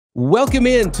Welcome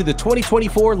in to the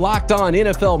 2024 Locked On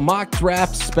NFL Mock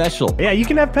Draft Special. Yeah, you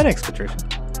can have Penix, Patricia.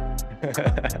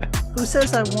 Who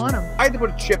says I want him? I had to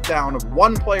put a chip down of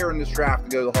one player in this draft to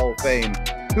go to the Hall of Fame.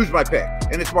 Who's my pick?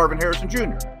 And it's Marvin Harrison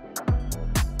Jr.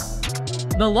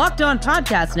 The Locked On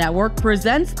Podcast Network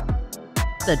presents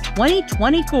the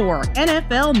 2024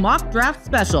 NFL Mock Draft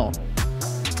Special.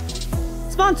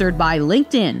 Sponsored by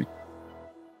LinkedIn.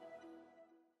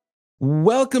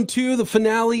 Welcome to the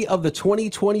finale of the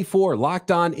 2024 Locked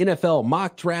On NFL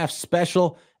Mock Draft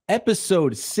Special,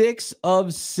 episode 6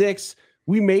 of 6.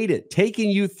 We made it, taking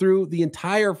you through the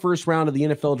entire first round of the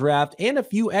NFL draft and a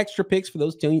few extra picks for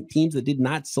those teams that did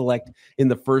not select in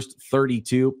the first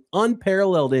 32.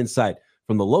 Unparalleled insight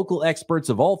from the local experts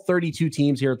of all 32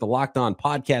 teams here at the Locked On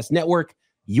Podcast Network,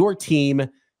 your team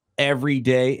every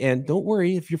day. And don't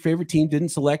worry, if your favorite team didn't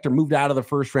select or moved out of the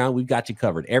first round, we've got you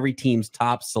covered. Every team's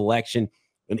top selection,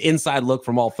 an inside look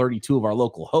from all 32 of our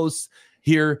local hosts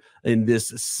here in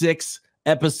this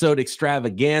 6-episode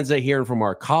extravaganza, hearing from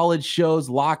our college shows,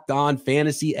 Locked On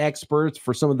fantasy experts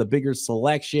for some of the bigger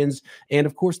selections, and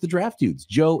of course the draft dudes,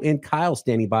 Joe and Kyle,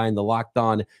 standing by in the Locked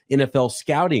On NFL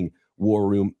scouting war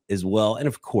room as well. And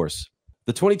of course,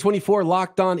 the 2024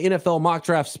 Locked On NFL Mock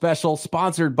Draft Special,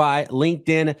 sponsored by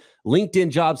LinkedIn.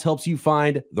 LinkedIn Jobs helps you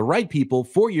find the right people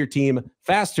for your team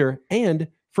faster and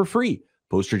for free.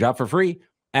 Post your job for free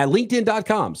at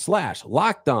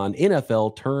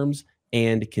linkedin.com/LockedOnNFL. Terms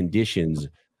and conditions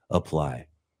apply.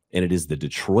 And it is the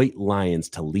Detroit Lions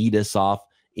to lead us off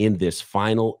in this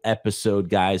final episode,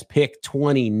 guys. Pick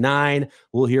 29.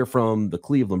 We'll hear from the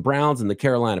Cleveland Browns and the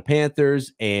Carolina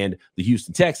Panthers and the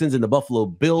Houston Texans and the Buffalo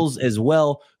Bills as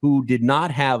well, who did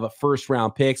not have a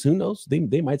first-round picks. Who knows?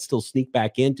 They might still sneak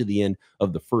back into the end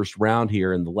of the first round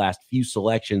here in the last few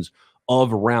selections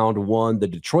of round one. The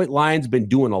Detroit Lions been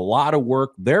doing a lot of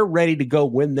work. They're ready to go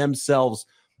win themselves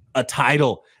a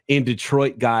title in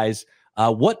Detroit, guys.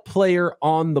 What player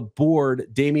on the board,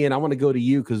 Damian? I want to go to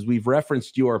you because we've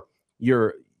referenced your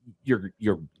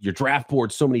draft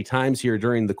board so many times here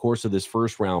during the course of this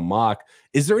first round mock.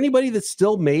 Is there anybody that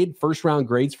still made first round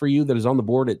grades for you that is on the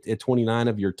board at 29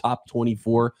 of your top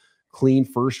 24 clean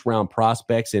first round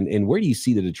prospects? And where do you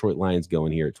see the Detroit Lions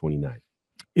going here at 29?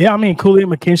 Yeah, I mean, Kool-Aid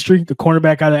McKinstry, the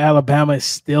cornerback out of Alabama, is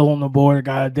still on the board. A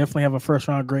guy I definitely have a first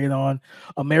round grade on.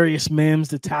 Amarius Mims,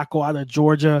 the tackle out of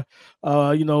Georgia,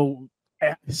 6'8",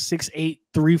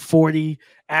 340,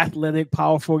 athletic,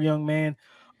 powerful young man.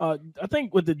 I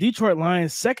think with the Detroit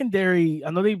Lions secondary,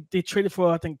 I know they traded for,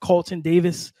 I think, Colton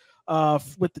Davis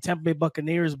with the Tampa Bay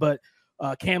Buccaneers, but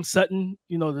Cam Sutton,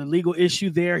 the legal issue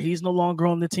there, he's no longer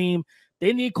on the team.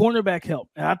 They need cornerback help.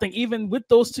 And I think even with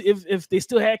those two, if they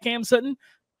still had Cam Sutton,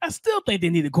 I still think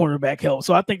they needed cornerback help.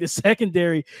 So I think the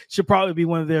secondary should probably be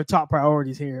one of their top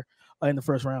priorities here in the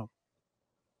first round.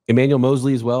 Emmanuel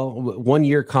Mosley as well.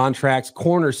 1-year contracts.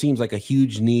 Corner seems like a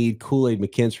huge need. Kool-Aid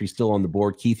McKinstry still on the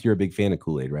board. Keith, you're a big fan of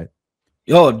Kool-Aid, right?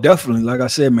 Oh, definitely. Like I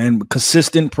said, man,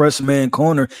 consistent press man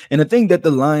corner. And the thing that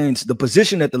the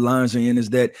position that the Lions are in is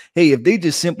that, hey, if they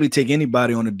just simply take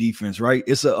anybody on the defense, right,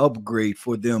 it's an upgrade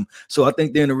for them. So I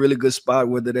think they're in a really good spot,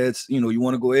 whether that's, you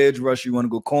want to go edge rusher, you want to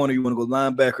go corner, you want to go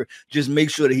linebacker. Just make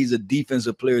sure that he's a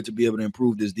defensive player to be able to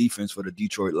improve this defense for the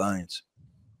Detroit Lions.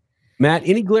 Matt,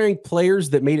 any glaring players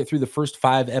that made it through the first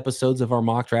 5 episodes of our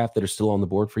mock draft that are still on the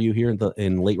board for you here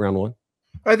in late round one?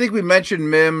 I think we mentioned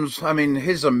Mims. I mean,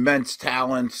 his immense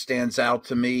talent stands out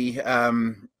to me.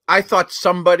 I thought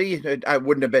somebody, I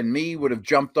wouldn't have been me, would have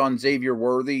jumped on Xavier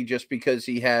Worthy just because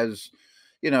he has,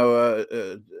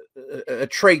 a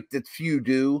trait that few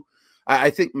do. I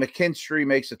think McKinstry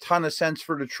makes a ton of sense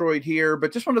for Detroit here,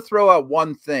 but just want to throw out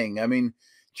one thing. I mean,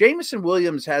 Jameson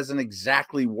Williams hasn't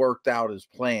exactly worked out as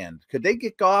planned. Could they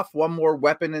get Goff one more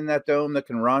weapon in that dome that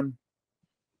can run?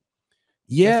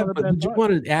 Yeah, but would you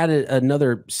want to add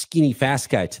another skinny, fast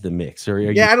guy to the mix? Or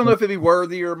I don't know if it'd be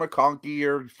Worthy or McConkey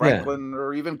or Franklin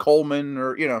or even Coleman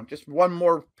or, just one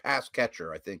more pass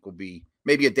catcher, I think will be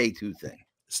maybe a day 2 thing.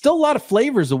 Still a lot of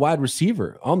flavors of wide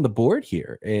receiver on the board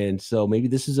here. And so maybe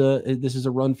this is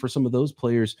a run for some of those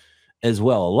players as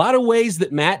well. A lot of ways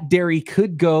that Matt Derry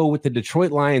could go with the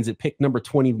Detroit Lions at pick number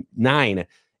 29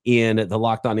 in the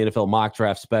Locked On NFL Mock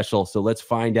Draft Special. So let's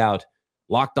find out.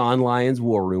 Locked On Lions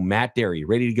War Room, Matt Derry,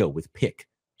 ready to go with pick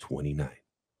 29.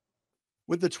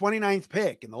 With the 29th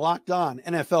pick in the Locked On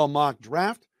NFL Mock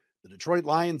Draft, the Detroit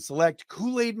Lions select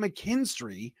Kool-Aid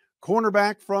McKinstry,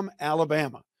 cornerback from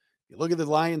Alabama. If you look at the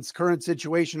Lions' current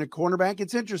situation at cornerback,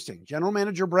 it's interesting. General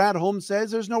Manager Brad Holmes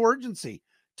says there's no urgency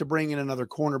to bring in another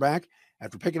cornerback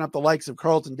after picking up the likes of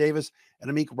Carlton Davis and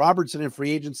Amik Robertson in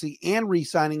free agency and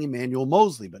re-signing Emmanuel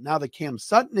Mosley. But now that Cam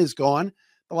Sutton is gone,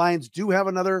 the Lions do have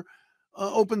another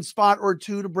open spot or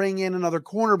two to bring in another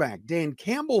cornerback. Dan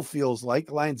Campbell feels like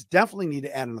the Lions definitely need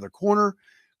to add another corner.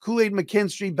 Kool-Aid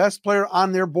McKinstry, best player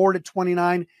on their board at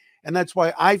 29, and that's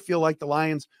why I feel like the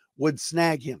Lions would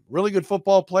snag him. Really good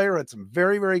football player, had some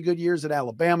very, very good years at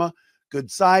Alabama, good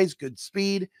size, good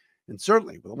speed, and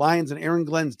certainly with the Lions and Aaron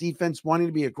Glenn's defense wanting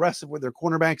to be aggressive with their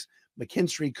cornerbacks,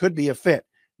 McKinstry could be a fit.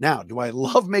 Now, do I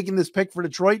love making this pick for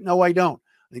Detroit? No, I don't.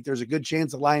 I think there's a good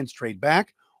chance the Lions trade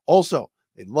back. Also,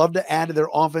 they'd love to add to their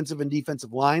offensive and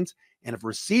defensive lines, and if a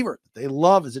receiver that they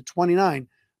love is at 29,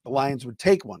 the Lions would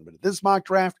take one. But at this mock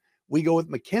draft, we go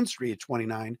with McKinstry at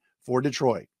 29 for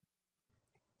Detroit.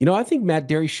 You know, I think Matt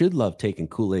Derry should love taking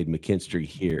Kool-Aid McKinstry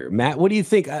here. Matt, what do you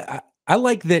think? I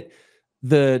like that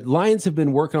the Lions have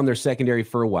been working on their secondary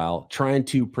for a while, trying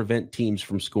to prevent teams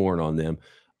from scoring on them.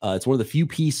 It's one of the few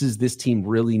pieces this team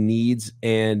really needs.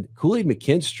 And Kool-Aid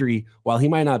McKinstry, while he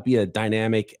might not be a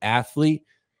dynamic athlete,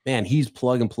 man, he's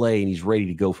plug and play and he's ready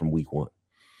to go from week one.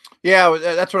 Yeah,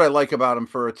 that's what I like about him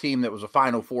for a team that was a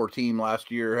Final Four team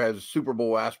last year, has Super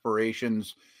Bowl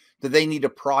aspirations. Do they need a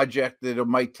project that it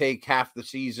might take half the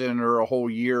season or a whole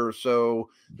year or so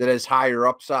that has higher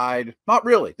upside? Not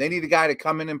really. They need a guy to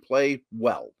come in and play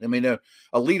well. I mean, a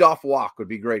leadoff walk would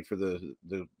be great for the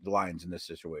Lions in this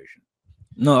situation.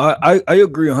 No, I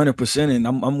agree 100%, and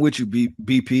I'm with you,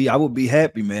 BP. I would be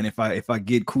happy, man, if I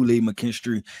get Kool-Aid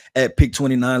McKinstry at pick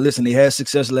 29. Listen, they had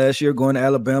success last year going to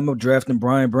Alabama, drafting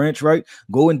Brian Branch, right?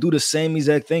 Go and do the same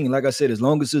exact thing. Like I said, as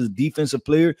long as it's a defensive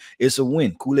player, it's a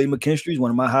win. Kool-Aid McKinstry is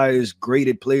one of my highest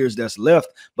graded players that's left,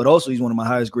 but also he's one of my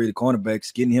highest graded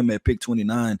cornerbacks. Getting him at pick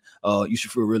 29, you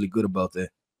should feel really good about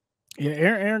that. Yeah,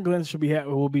 Aaron Glenn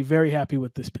will be very happy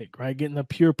with this pick, right? Getting a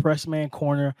pure press man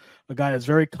corner, a guy that's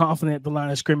very confident at the line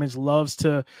of scrimmage, loves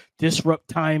to disrupt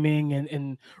timing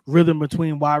and rhythm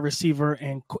between wide receiver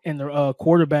and the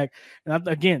quarterback. And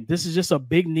again, this is just a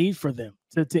big need for them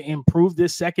to improve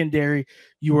this secondary.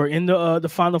 You are in the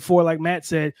Final Four, like Matt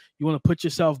said. You want to put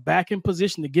yourself back in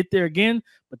position to get there again,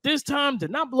 but this time to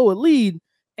not blow a lead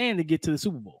and to get to the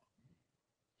Super Bowl.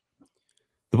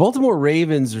 The Baltimore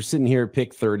Ravens are sitting here at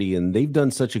pick 30, and they've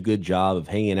done such a good job of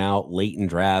hanging out late in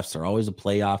drafts. They're always a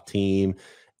playoff team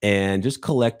and just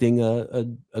collecting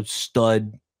a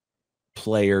stud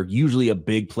player, usually a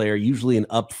big player, usually an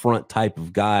upfront type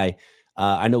of guy.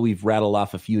 I know we've rattled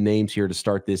off a few names here to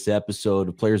start this episode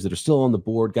of players that are still on the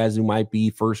board, guys who might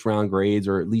be first-round grades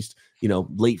or at least,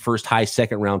 late first, high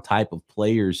second-round type of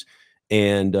players.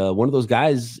 And one of those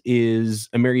guys is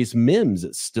Amarius Mims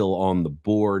that's still on the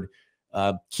board.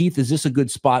 Keith, is this a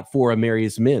good spot for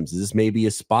Amarius Mims? Is this maybe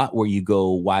a spot where you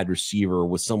go wide receiver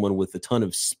with someone with a ton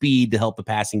of speed to help the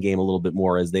passing game a little bit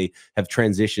more as they have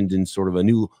transitioned in sort of a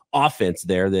new offense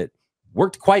there that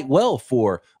worked quite well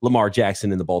for Lamar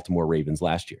Jackson and the Baltimore Ravens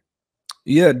last year?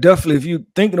 Yeah, definitely. If you're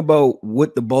thinking about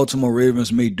what the Baltimore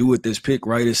Ravens may do with this pick,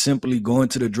 right, it's simply going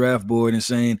to the draft board and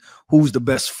saying who's the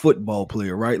best football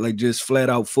player, right? Like just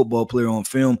flat out football player on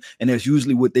film. And that's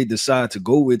usually what they decide to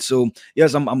go with. So,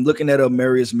 yes, I'm looking at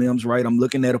Amarius Mims, right? I'm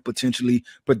looking at a potentially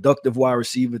productive wide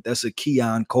receiver. That's a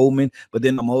Quinyon Coleman. But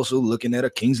then I'm also looking at a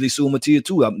Kingsley Suamataia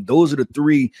too. Those are the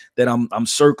three that I'm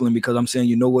circling because I'm saying,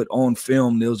 you know what, on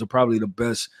film, those are probably the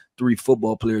best three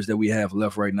football players that we have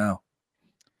left right now.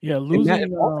 Yeah, losing. Matt,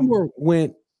 if Baltimore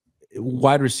went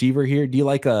wide receiver here, do you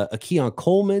like a Quinyon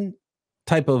Coleman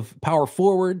type of power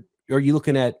forward, or are you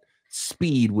looking at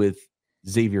speed with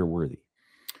Xavier Worthy?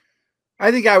 I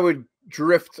think I would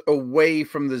drift away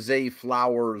from the Zay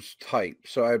Flowers type.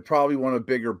 So I'd probably want a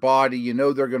bigger body.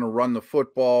 They're going to run the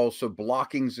football, so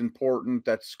blocking's important.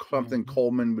 That's something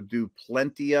Coleman would do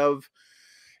plenty of.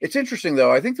 It's interesting,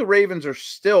 though. I think the Ravens are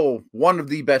still one of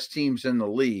the best teams in the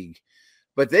league.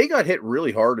 But they got hit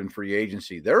really hard in free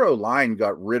agency. Their O-line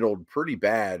got riddled pretty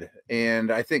bad. And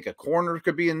I think a corner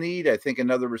could be in need. I think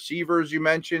another receiver, as you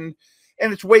mentioned.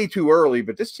 And it's way too early,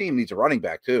 but this team needs a running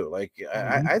back too. Like,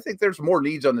 I think there's more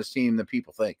needs on this team than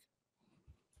people think.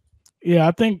 Yeah,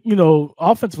 I think,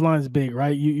 offensive line is big,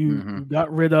 right? You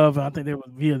got rid of, I think they were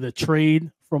via the trade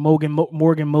from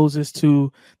Morgan Moses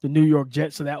to the New York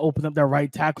Jets. So that opened up that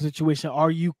right tackle situation.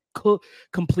 Are you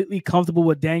completely comfortable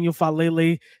with Daniel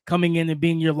Falele coming in and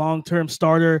being your long-term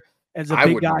starter as a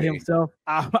big guy himself?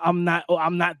 I'm not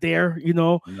there,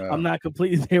 No. I'm not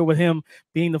completely there with him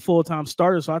being the full-time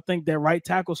starter. So I think that right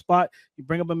tackle spot, you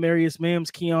bring up Amarius Mims,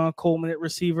 Quinyon Coleman at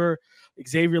receiver,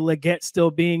 Xavier Legette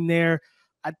still being there.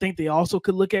 I think they also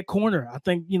could look at corner. I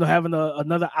think, having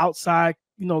another outside,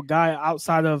 guy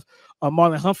outside of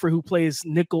Marlon Humphrey who plays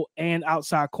nickel and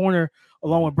outside corner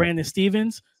along with Brandon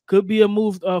Stevens could be a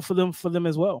move for them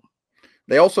as well.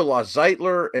 They also lost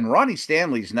Zeitler, and Ronnie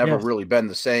Stanley's never really been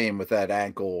the same with that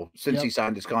ankle since he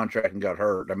signed his contract and got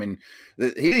hurt. I mean,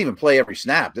 he didn't even play every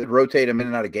snap. They'd rotate him in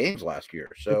and out of games last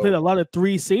year. So he played a lot of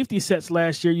 3 safety sets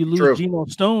last year. You lose Geno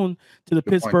Stone to the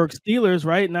Pittsburgh Steelers,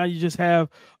 right? Now you just have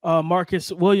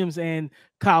Marcus Williams and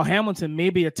Kyle Hamilton,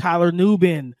 maybe a Tyler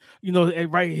Nubin,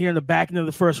 right here in the back end of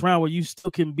the first round, where you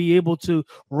still can be able to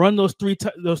run those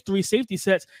three safety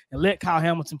sets and let Kyle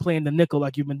Hamilton play in the nickel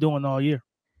like you've been doing all year.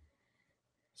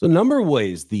 So, number of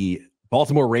ways the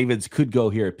Baltimore Ravens could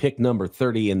go here at pick number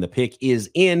 30, and the pick is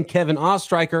in. Kevin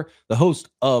Ostreicher, the host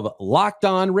of Locked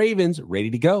On Ravens,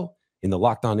 ready to go in the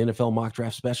Locked On NFL Mock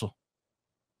Draft Special.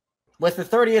 With the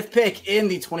 30th pick in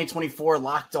the 2024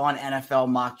 Locked On NFL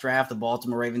Mock Draft, the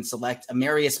Baltimore Ravens select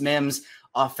Amarius Mims,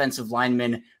 offensive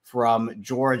lineman from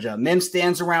Georgia. Mims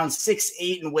stands around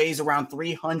 6'8" and weighs around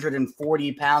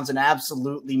 340 pounds, an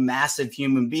absolutely massive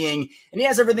human being. And he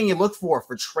has everything you look for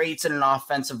traits in an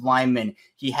offensive lineman.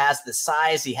 He has the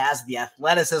size, he has the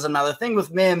athleticism. Now, the thing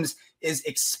with Mims is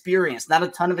experience. Not a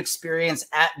ton of experience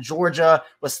at Georgia,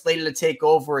 was slated to take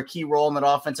over a key role in that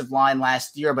offensive line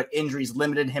last year, but injuries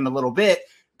limited him a little bit.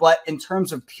 But in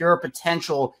terms of pure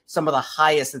potential, some of the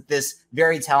highest that this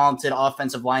very talented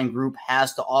offensive line group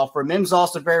has to offer. Mims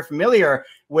also very familiar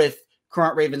with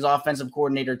current Ravens offensive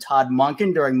coordinator Todd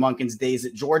Monken during Monken's days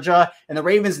at Georgia. And the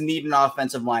Ravens need an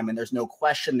offensive lineman. There's no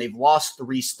question. They've lost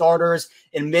 3 starters,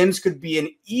 and Mims could be an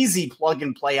easy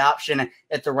plug-and-play option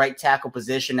at the right tackle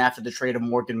position after the trade of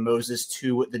Morgan Moses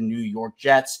to the New York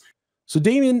Jets. So,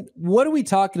 Damien, what are we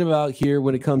talking about here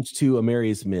when it comes to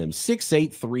Amarius Mims?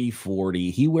 6'8",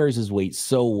 340. He wears his weight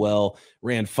so well.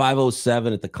 Ran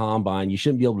 5.07 at the combine. You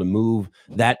shouldn't be able to move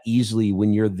that easily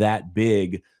when you're that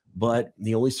big. But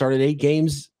he only started 8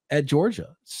 games at Georgia.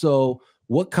 So,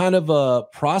 what kind of a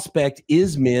prospect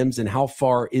is Mims, and how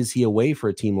far is he away for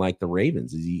a team like the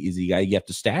Ravens? Is he a guy you have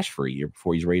to stash for a year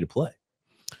before he's ready to play?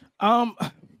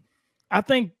 I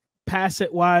think pass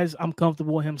set wise, I'm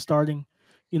comfortable with him starting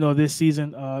this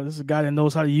season. This is a guy that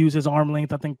knows how to use his arm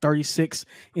length. I think 36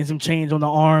 and some change on the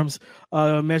arms,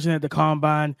 measuring at the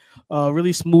combine,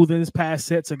 really smooth in his pass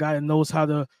sets. A guy that knows how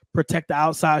to protect the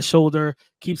outside shoulder,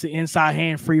 keeps the inside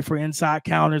hand free for inside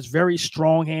counters, very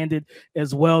strong-handed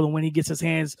as well. And when he gets his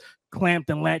hands clamped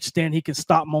and latched in, he can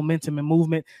stop momentum and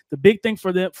movement. The big thing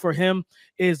for him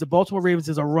is the Baltimore Ravens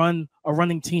is a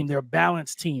running team. They're a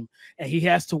balanced team, and he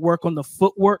has to work on the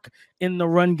footwork in the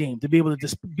run game to be able to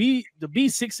just be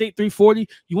 6'8", 340.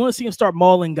 You want to see him start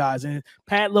mauling guys, and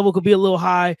pad level could be a little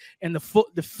high, and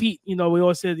the feet, we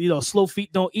always said, slow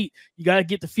feet don't eat. You got to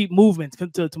get the feet movement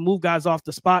to move guys off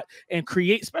the spot and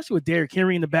create, especially with Derrick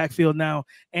Henry in the backfield now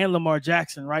and Lamar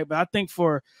Jackson, right? But I think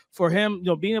for him,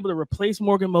 being able to replace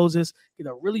Morgan Moses, get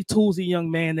a really toolsy young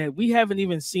man that we haven't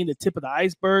even seen the tip of the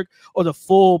iceberg or the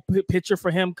full picture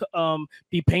for him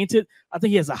be painted. I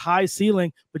think he has a high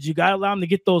ceiling, but you got to allow him to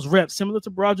get those reps. Similar to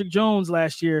Broderick Jones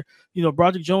last year.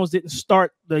 Broderick Jones didn't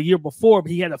start the year before,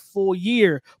 but he had a full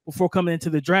year before coming into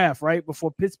the draft, right?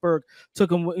 Before Pittsburgh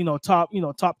took him, top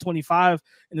 25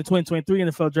 in the 2023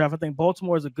 NFL draft. I think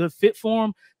Baltimore is a good fit for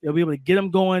him. They'll be able to get him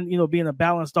going, being a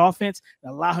balanced offense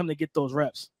and allow him to get those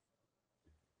reps.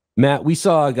 Matt, we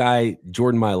saw a guy,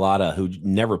 Jordan Mailata, who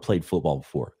never played football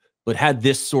before, but had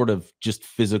this sort of just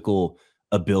physical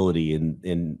ability,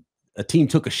 and a team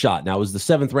took a shot. Now, it was the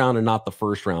 7th round and not the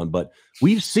 1st round, but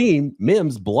we've seen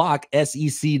Mims block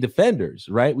SEC defenders,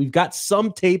 right? We've got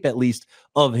some tape, at least,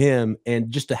 of him,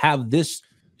 and just to have this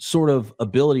sort of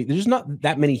ability, there's not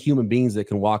that many human beings that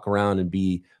can walk around and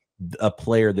be a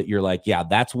player that you're like, yeah,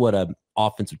 that's what an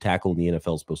offensive tackle in the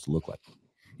NFL is supposed to look like.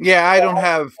 Yeah, I don't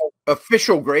have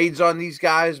official grades on these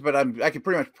guys, but I can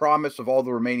pretty much promise of all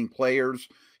the remaining players,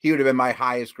 he would have been my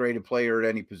highest graded player at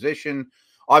any position.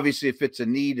 Obviously, it fits a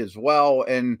need as well.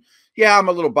 And yeah, I'm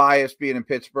a little biased being in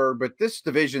Pittsburgh, but this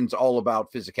division's all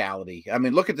about physicality. I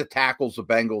mean, look at the tackles the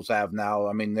Bengals have now.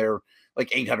 I mean, they're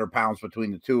like 800 pounds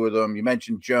between the two of them. You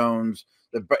mentioned Jones.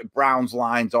 The Browns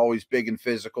line's always big and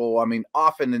physical. I mean,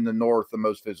 often in the North, the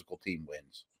most physical team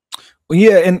wins. Well,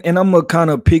 yeah, and I'm going to kind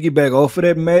of piggyback off of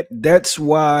that, Matt. That's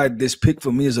why this pick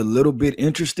for me is a little bit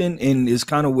interesting, and it's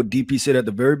kind of what DP said at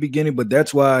the very beginning, but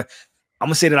that's why I'm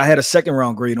going to say that I had a 2nd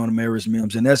round grade on Amarius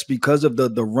Mims, and that's because of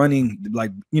the running,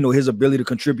 his ability to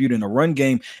contribute in the run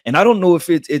game. And I don't know if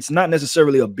it's not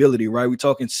necessarily ability, right? We're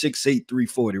talking 6'8",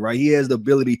 340, right? He has the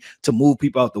ability to move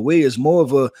people out the way. It's more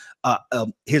of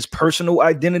his personal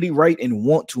identity, right, and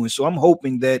want to. And so I'm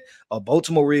hoping that a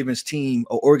Baltimore Ravens team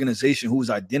or organization whose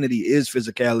identity is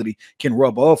physicality can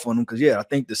rub off on him, because, yeah, I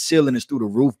think the ceiling is through the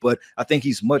roof, but I think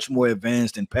he's much more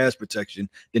advanced in pass protection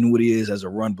than what he is as a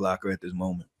run blocker at this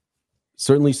moment.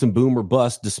 certainly some boom or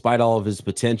bust despite all of his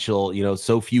potential.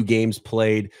 So few games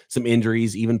played, some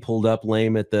injuries, even pulled up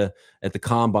lame at the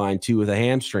combine too with a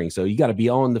hamstring. So you got to be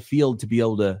on the field to be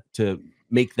able to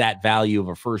make that value of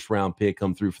a first round pick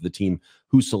come through for the team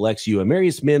who selects you.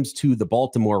 Amarius Mims to the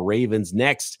Baltimore Ravens.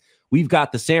 Next, we've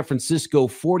got the San Francisco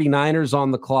 49ers on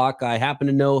the clock. I happen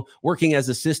to know, working as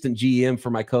assistant GM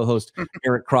for my co-host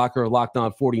Eric Crocker of Locked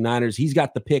On 49ers, he's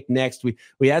got the pick next.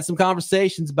 We had some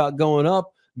conversations about going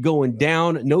up, going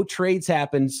down. No trades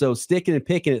happened, so sticking and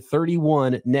picking at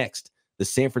 31 next. The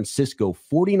San Francisco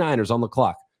 49ers on the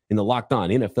clock in the Locked On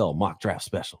NFL Mock Draft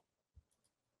Special.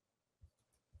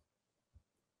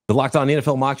 The Locked On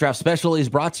NFL Mock Draft Special is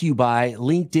brought to you by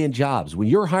LinkedIn Jobs. When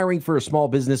you're hiring for a small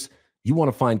business, you want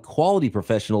to find quality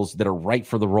professionals that are right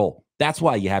for the role. That's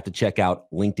why you have to check out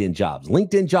LinkedIn Jobs.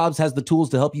 LinkedIn Jobs has the tools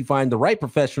to help you find the right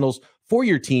professionals for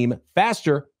your team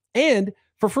faster and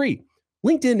for free.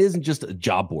 LinkedIn isn't just a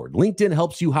job board. LinkedIn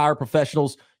helps you hire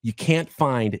professionals you can't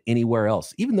find anywhere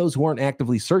else, even those who aren't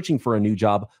actively searching for a new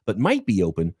job but might be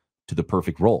open to the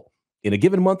perfect role. In a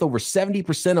given month, over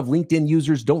 70% of LinkedIn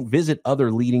users don't visit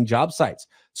other leading job sites.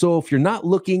 So if you're not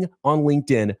looking on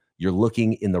LinkedIn, you're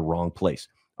looking in the wrong place.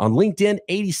 On LinkedIn,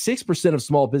 86% of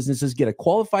small businesses get a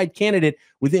qualified candidate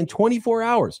within 24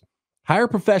 hours. Hire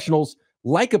professionals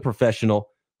like a professional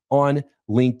on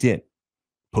LinkedIn.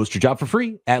 Post your job for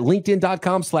free at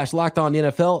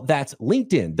linkedin.com/lockedonnfl. That's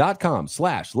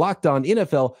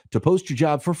linkedin.com/lockedonnfl to post your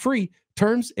job for free.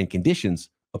 Terms and conditions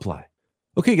apply.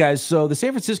 Okay, guys, so the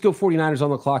San Francisco 49ers on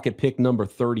the clock at pick number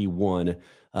 31.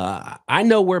 I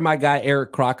know where my guy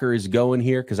Eric Crocker is going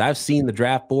here because I've seen the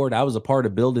draft board. I was a part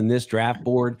of building this draft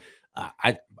board.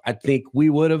 I think we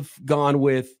would have gone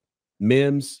with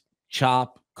Mims,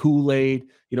 Chop, Kool-Aid,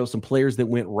 some players that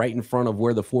went right in front of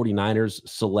where the 49ers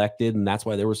selected, and that's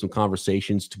why there were some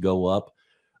conversations to go up.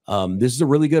 This is a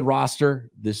really good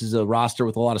roster. This is a roster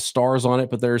with a lot of stars on it,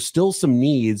 but there are still some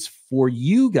needs for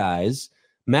you guys.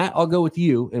 Matt, I'll go with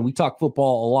you, and we talk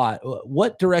football a lot.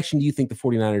 What direction do you think the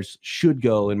 49ers should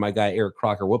go? And my guy, Eric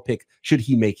Crocker, what pick should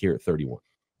he make here at 31?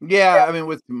 Yeah, I mean,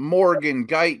 with Morgan,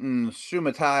 Guyton,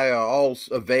 Sumataya all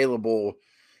available,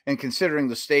 and considering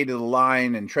the state of the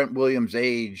line and Trent Williams'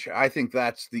 age, I think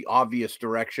that's the obvious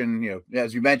direction.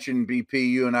 As you mentioned, BP,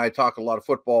 you and I talk a lot of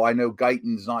football. I know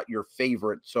Guyton's not your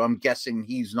favorite, so I'm guessing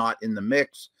he's not in the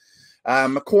mix.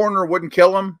 A corner wouldn't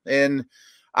kill him, and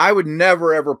I would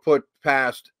never, ever put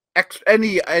past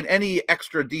any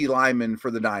extra D lineman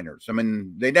for the Niners. I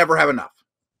mean, they never have enough.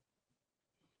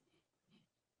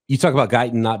 You talk about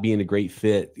Guyton not being a great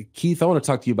fit. Keith, I want to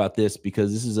talk to you about this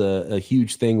because this is a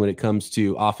huge thing when it comes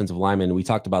to offensive linemen. We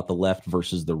talked about the left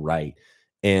versus the right,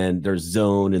 and there's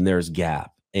zone and there's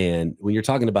gap. And when you're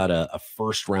talking about a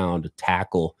first-round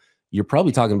tackle, you're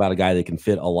probably talking about a guy that can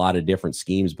fit a lot of different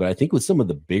schemes. But I think with some of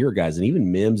the bigger guys, and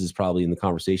even Mims is probably in the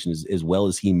conversation as well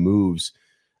as he moves,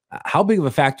 how big of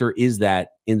a factor is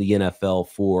that in the NFL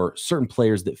for certain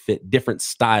players that fit different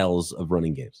styles of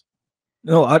running games?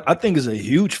 No, I think it's a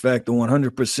huge factor,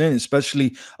 100%,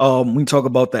 especially when we talk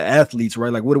about the athletes,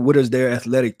 right? Like what is their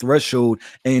athletic threshold?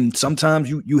 And sometimes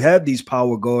you have these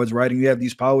power guards, right? And you have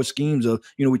these power schemes of,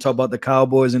 we talk about the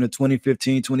Cowboys in the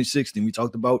 2015, 2016. We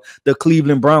talked about the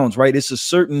Cleveland Browns, right? It's a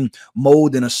certain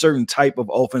mold and a certain type of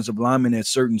offensive lineman at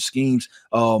certain schemes,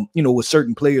 with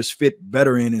certain players fit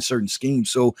better in certain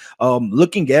schemes. So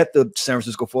looking at the San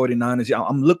Francisco 49ers,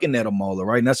 I'm looking at them all,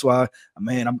 right? And that's why,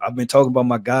 man, I've been talking about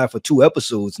my guy for 2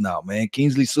 episodes now, man.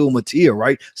 Kingsley Su'Matiah,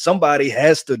 right? Somebody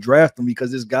has to draft him because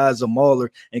this guy's a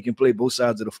mauler and can play both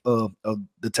sides of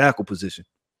the tackle position.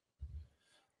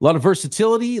 A lot of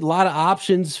versatility, a lot of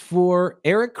options for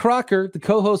Eric Crocker, the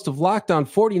co-host of Locked On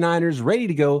 49ers, ready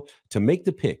to go to make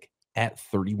the pick at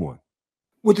 31.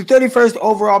 With the 31st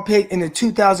overall pick in the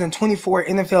 2024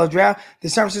 NFL Draft, the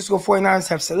San Francisco 49ers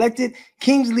have selected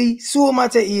Kingsley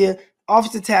Su'Matiah,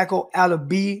 offensive tackle out of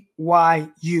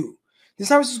BYU. The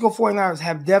San Francisco 49ers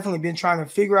have definitely been trying to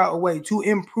figure out a way to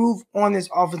improve on this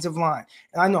offensive line.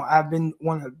 And I know I've been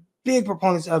one of the big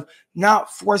proponents of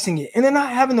not forcing it. And they're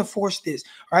not having to force this,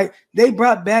 right? They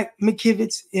brought back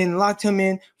McKivitz and locked him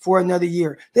in for another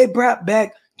year. They brought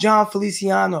back John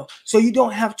Feliciano. So you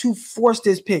don't have to force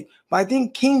this pick. But I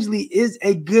think Kingsley is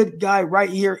a good guy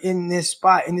right here in this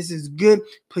spot. And this is good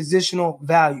positional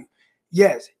value.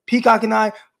 Yes, Peacock and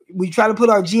I, we try to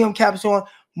put our GM caps on,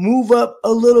 move up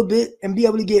a little bit and be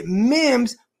able to get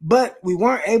Mims, but we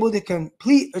weren't able to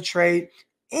complete a trade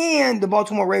and the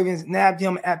Baltimore Ravens nabbed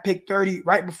him at pick 30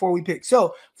 right before we picked.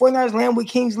 So 49ers land with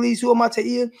Kingsley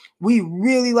Suamataia. We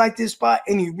really like this spot,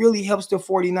 and he really helps the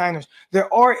 49ers.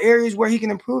 There are areas where he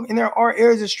can improve, and there are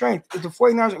areas of strength. If the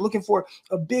 49ers are looking for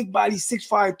a big body,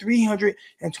 6'5",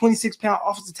 326-pound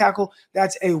offensive tackle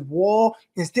that's a wall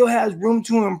and still has room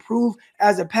to improve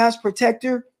as a pass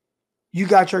protector, you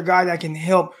got your guy that can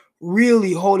help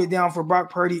really hold it down for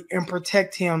Brock Purdy and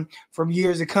protect him from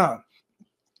years to come.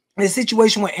 The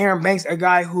situation with Aaron Banks, a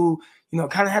guy who,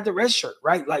 kind of had the red shirt,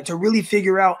 right? Like to really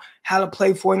figure out how to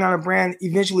play 49er brand.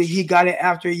 Eventually he got it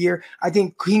after a year. I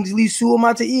think Kingsley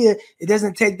Suamataia, it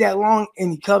doesn't take that long,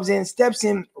 and he comes in, steps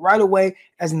in right away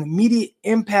as an immediate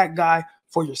impact guy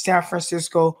for your San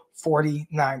Francisco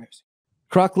 49ers.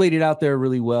 Croc laid it out there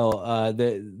really well.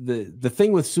 The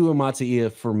thing with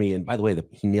Suamataia for me, and by the way,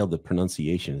 he nailed the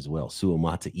pronunciation as well.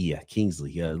 Suamataia,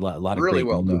 Kingsley, a lot of really great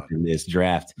well done in this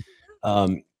draft.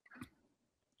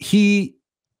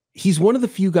 He's one of the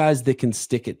few guys that can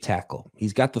stick at tackle.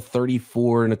 He's got the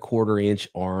 34.25-inch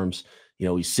arms. He's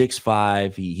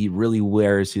 6'5". He really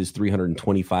wears his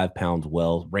 325 pounds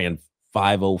well. Ran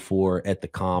 5.04 at the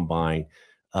combine.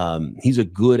 He's a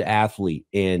good athlete,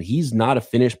 and he's not a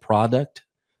finished product.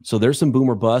 So there's some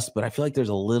boomer bust, but I feel like there's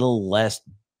a little less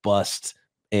bust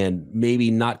and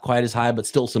maybe not quite as high, but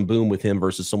still some boom with him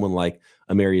versus someone like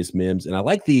Amarius Mims. And I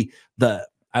like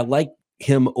I like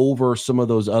him over some of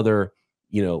those other,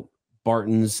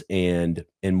 Bartons and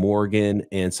Morgan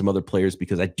and some other players,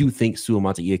 because I do think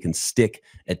Suamataia can stick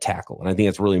at tackle. And I think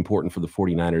that's really important for the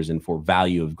 49ers and for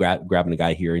value of grabbing a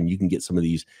guy here. And you can get some of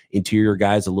these interior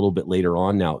guys a little bit later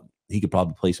on. Now, he could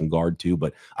probably play some guard too,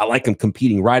 but I like him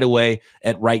competing right away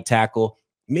at right tackle.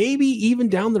 Maybe even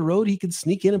down the road, he could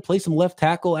sneak in and play some left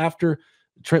tackle after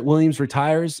Trent Williams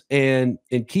retires. And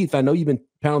Keith, I know you've been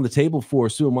pounding the table for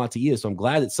Suamataia, so I'm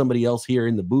glad that somebody else here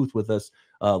in the booth with us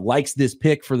likes this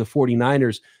pick for the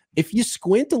 49ers. If you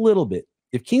squint a little bit,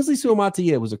 if Kingsley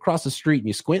Suamataia was across the street and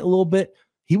you squint a little bit,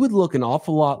 he would look an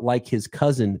awful lot like his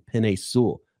cousin, Penei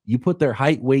Sewell. You put their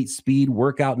height, weight, speed,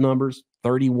 workout numbers,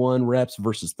 31 reps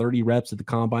versus 30 reps at the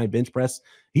combine bench press.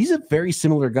 He's a very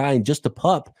similar guy and just a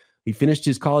pup. He finished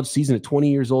his college season at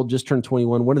 20 years old, just turned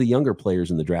 21, one of the younger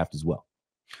players in the draft as well.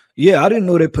 Yeah, I didn't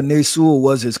know that Penei Sewell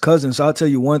was his cousin. So I'll tell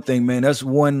you one thing, man. That's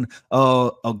one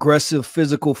aggressive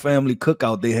physical family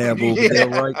cookout they have over there,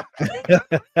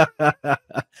 right?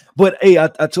 But hey,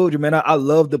 I told you, man, I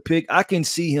love the pick. I can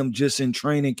see him just in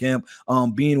training camp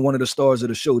being one of the stars of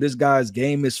the show. This guy's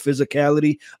game is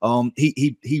physicality.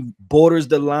 He borders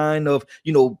the line of,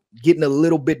 getting a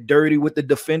little bit dirty with the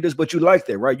defenders, but you like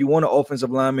that, right? You want an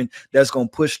offensive lineman that's going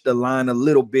to push the line a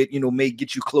little bit, may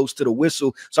get you close to the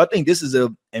whistle. So I think this is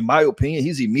in my opinion,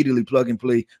 he's immediately plug and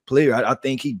play player. I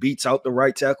think he beats out the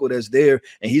right tackle that's there,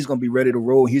 and he's going to be ready to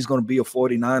roll. He's going to be a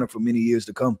 49er for many years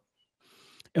to come.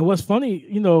 And what's funny,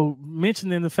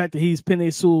 mentioning the fact that he's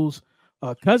Penei Sewell's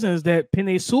cousin, is that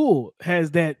Penei Sewell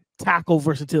has that tackle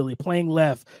versatility, playing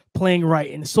left, playing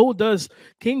right, and so does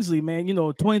Kingsley, man.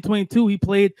 2022 he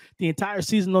played the entire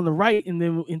season on the right, and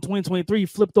then in 2023 he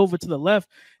flipped over to the left.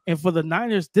 And for the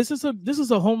Niners, this is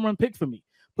a home run pick for me,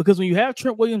 because when you have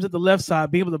Trent Williams at the left side,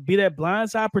 be able to be that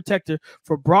blind side protector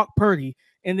for Brock Purdy,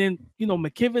 and then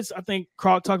McKivitz, I think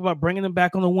Carl talked about bringing him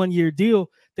back on a 1-year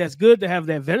deal. That's good to have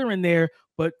that veteran there.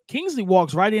 But Kingsley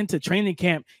walks right into training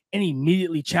camp and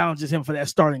immediately challenges him for that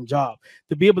starting job,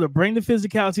 to be able to bring the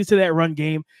physicality to that run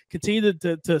game, continue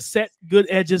to set good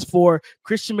edges for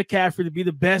Christian McCaffrey to be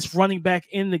the best running back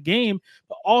in the game,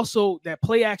 but also that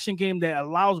play action game that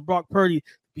allows Brock Purdy to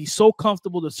be so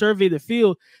comfortable to survey the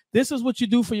field. This is what you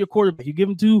do for your quarterback. You give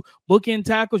him 2 bookend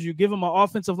tackles, you give him an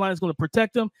offensive line that's going to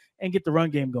protect him and get the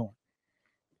run game going.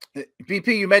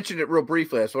 BP, you mentioned it real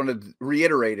briefly. I just wanted to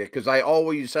reiterate it because I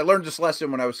learned this lesson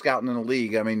when I was scouting in the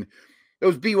league. I mean,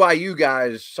 those BYU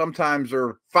guys sometimes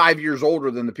are 5 years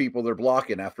older than the people they're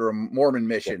blocking after a Mormon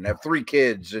mission, have 3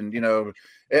 kids, and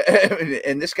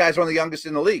and this guy's one of the youngest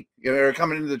in the league. They're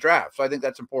coming into the draft, so I think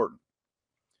that's important.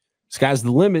 Sky's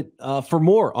the limit. For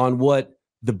more on what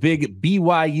the big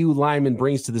BYU lineman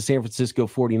brings to the San Francisco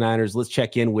 49ers, let's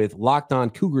check in with Locked On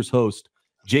Cougars host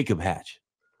Jacob Hatch.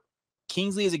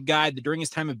 Kingsley is a guy that during his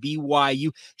time at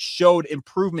BYU showed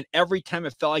improvement every time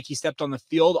it felt like he stepped on the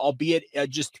field, albeit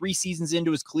just 3 seasons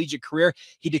into his collegiate career.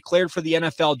 He declared for the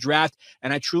NFL draft,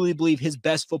 and I truly believe his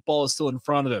best football is still in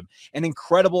front of him. An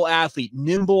incredible athlete,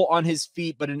 nimble on his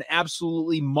feet, but an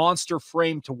absolutely monster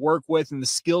frame to work with and the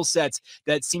skill sets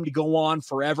that seem to go on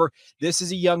forever. This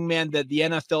is a young man that the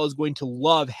NFL is going to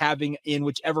love having in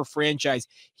whichever franchise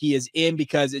he is in,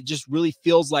 because it just really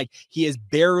feels like he is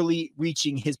barely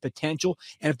reaching his potential potential.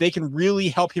 And if they can really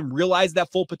help him realize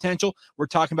that full potential, we're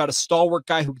talking about a stalwart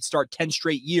guy who could start 10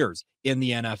 straight years in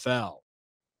the NFL.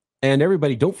 And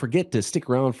everybody, don't forget to stick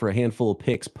around for a handful of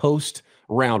picks post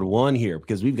round one here,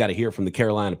 because we've got to hear from the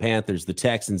Carolina Panthers, the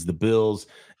Texans, the Bills,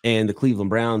 and the Cleveland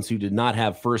Browns, who did not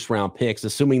have first-round picks,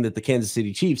 assuming that the Kansas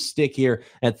City Chiefs stick here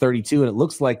at 32, and it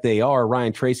looks like they are.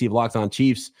 Ryan Tracy of Locked On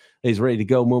Chiefs is ready to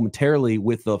go momentarily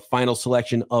with the final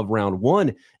selection of round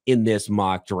one in this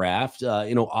mock draft.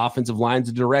 Offensive line's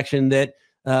a direction that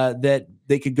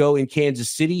they could go in Kansas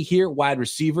City here, wide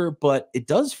receiver, but it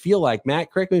does feel like,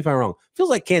 Matt, correct me if I'm wrong, feels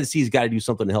like Kansas City's got to do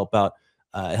something to help out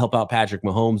Patrick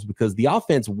Mahomes, because the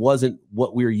offense wasn't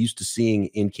what we were used to seeing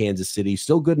in Kansas City.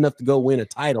 Still good enough to go win a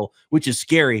title, which is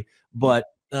scary, but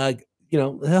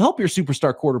help your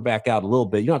superstar quarterback out a little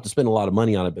bit. You don't have to spend a lot of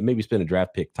money on it, but maybe spend a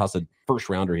draft pick, toss a first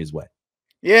rounder his way.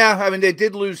 Yeah, I mean, they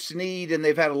did lose Snead, and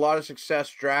they've had a lot of success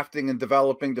drafting and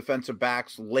developing defensive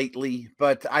backs lately,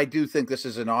 but I do think this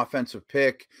is an offensive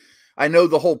pick. I know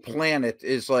the whole planet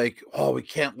is like, oh, we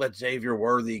can't let Xavier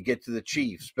Worthy get to the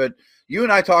Chiefs, but you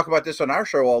and I talk about this on our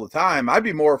show all the time. I'd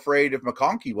be more afraid if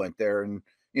McConkey went there and,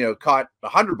 caught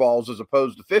 100 balls as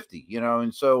opposed to 50,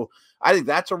 and so I think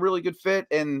that's a really good fit.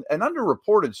 And an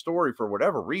underreported story, for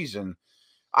whatever reason,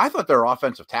 I thought their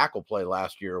offensive tackle play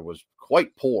last year was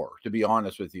quite poor, to be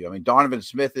honest with you. I mean, Donovan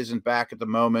Smith isn't back at the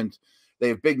moment. They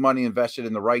have big money invested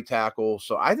in the right tackle.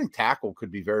 So I think tackle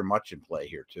could be very much in play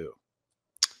here too.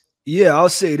 Yeah, I'll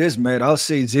say this, Matt. I'll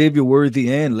say Xavier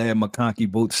Worthy and Ladd McConkey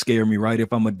both scare me, right?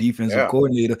 If I'm a defensive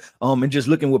coordinator. And just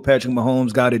looking what Patrick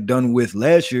Mahomes got it done with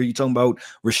last year, you're talking about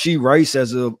Rashee Rice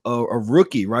as a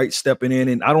rookie, right? Stepping in.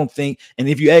 And I don't think, and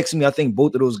if you ask me, I think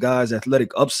both of those guys'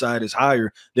 athletic upside is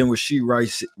higher than Rashee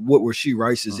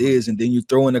Rice's is. And then you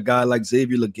throw in a guy like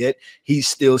Xavier Legette, he's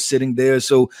still sitting there.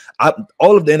 So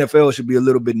all of the NFL should be a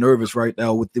little bit nervous right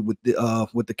now with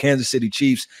the Kansas City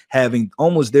Chiefs having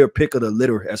almost their pick of the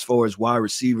litter as far as wide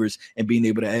receivers and being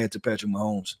able to add to Patrick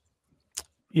Mahomes.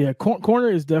 Yeah, corner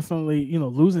is definitely,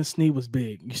 losing Snead was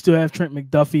big. You still have Trent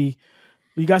McDuffie.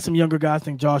 You got some younger guys, I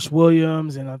think Josh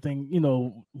Williams, and I think,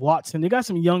 Watson. They got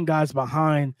some young guys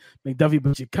behind McDuffie,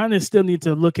 but you kind of still need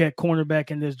to look at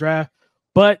cornerback in this draft.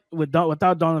 But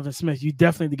without Donovan Smith, you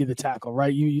definitely need to get the tackle,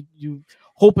 right? You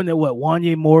hoping that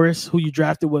Wanye Morris, who you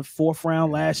drafted with 4th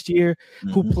round last year,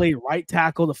 who played right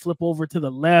tackle to flip over to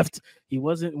the left. He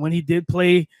wasn't, when he did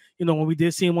play, when we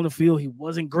did see him on the field, he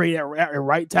wasn't great at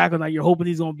right tackle. Now you're hoping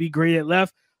he's going to be great at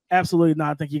left. Absolutely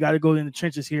not. I think you got to go in the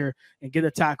trenches here and get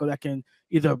a tackle that can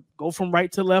either go from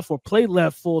right to left or play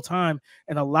left full time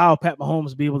and allow Pat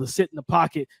Mahomes to be able to sit in the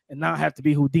pocket and not have to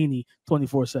be Houdini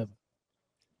 24/7.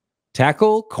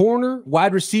 Tackle, corner,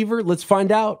 wide receiver. Let's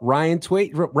find out. Ryan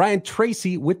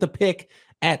Tracy with the pick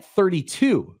at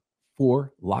 32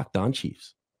 for Locked On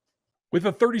Chiefs. With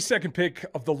the 32nd pick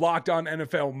of the Locked On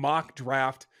NFL mock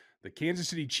draft, the Kansas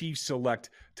City Chiefs select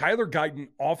Tyler Guyton,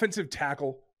 offensive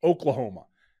tackle, Oklahoma.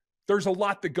 There's a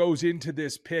lot that goes into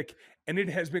this pick, and it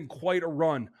has been quite a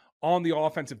run on the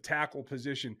offensive tackle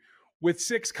position, with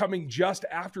 6 coming just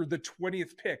after the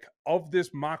 20th pick of this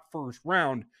mock first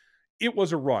round. It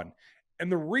was a run.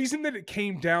 And the reason that it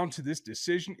came down to this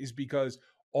decision is because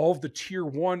all of the tier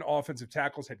 1 offensive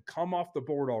tackles had come off the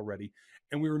board already,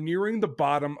 and we were nearing the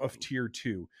bottom of tier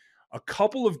 2. A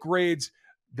couple of grades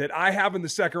that I have in the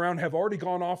second round have already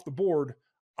gone off the board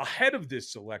ahead of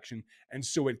this selection. And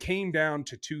so it came down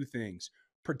to 2 things: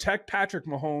 protect Patrick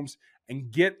Mahomes and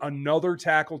get another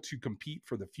tackle to compete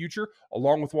for the future,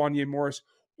 along with Wanye Morris,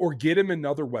 or get him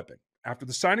another weapon. After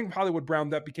the signing of Hollywood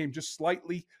Brown, that became just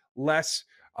slightly less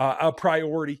a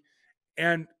priority.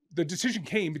 And the decision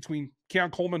came between Keon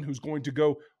Coleman, who's going to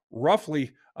go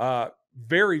roughly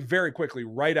very, very quickly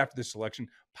right after this selection,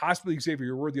 possibly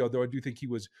Xavier Worthy, although I do think he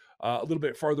was a little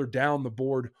bit farther down the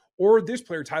board, or this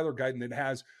player, Tyler Guyton, that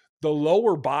has the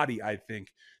lower body, I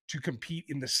think, to compete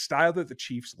in the style that the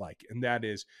Chiefs like, and that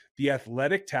is the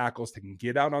athletic tackles that can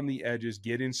get out on the edges,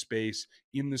 get in space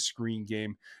in the screen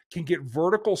game, can get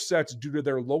vertical sets due to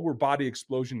their lower body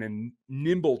explosion and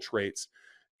nimble traits,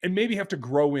 and maybe have to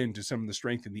grow into some of the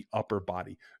strength in the upper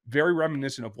body. Very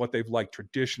reminiscent of what they've liked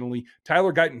traditionally.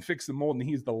 Tyler Guyton fixed the mold, and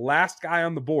he's the last guy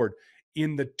on the board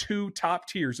in the 2 top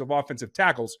tiers of offensive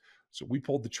tackles, so we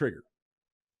pulled the trigger.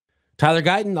 Tyler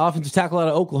Guyton, offensive tackle out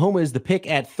of Oklahoma, is the pick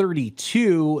at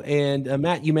 32. And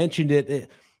Matt, you mentioned it.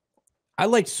 I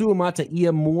like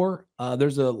Suamataia more.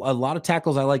 There's a lot of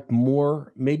tackles I like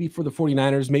more, maybe for the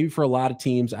 49ers, maybe for a lot of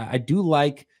teams. I do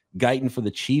like Guyton for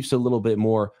the Chiefs a little bit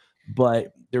more,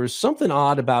 but there was something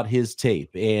odd about his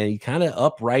tape, and he kind of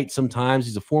upright sometimes.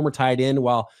 He's a former tight end,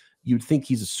 while you'd think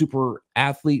he's a super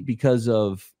athlete because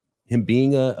of him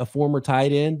being a former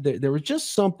tight end. There was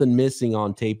just something missing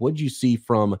on tape. What did you see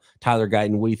from Tyler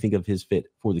Guyton? What do you think of his fit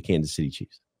for the Kansas City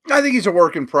Chiefs? I think he's a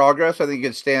work in progress. I think he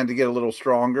can stand to get a little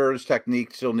stronger. His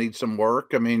technique still needs some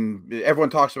work. I mean, everyone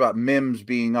talks about Mims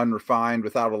being unrefined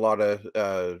without a lot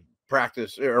of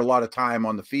practice or a lot of time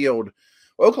on the field.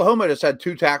 Oklahoma just had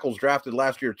 2 tackles drafted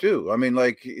last year too. I mean,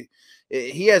 like,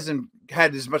 he hasn't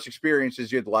had as much experience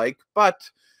as you'd like, but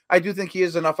I do think he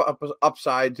has enough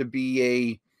upside to be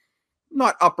a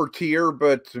not upper tier,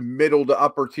 but middle to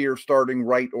upper tier starting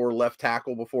right or left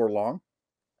tackle before long.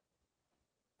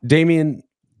 Damian,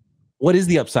 what is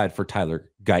the upside for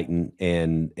Tyler Guyton,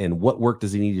 and what work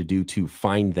does he need to do to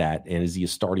find that? And is he a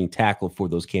starting tackle for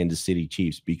those Kansas City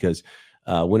Chiefs? Because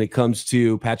when it comes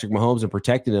to Patrick Mahomes and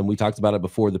protecting him, we talked about it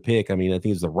before the pick. I mean, I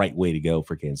think it's the right way to go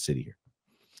for Kansas City here.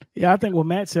 Yeah, I think what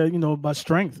Matt said, about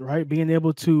strength, right? Being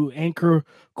able to anchor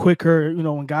quicker,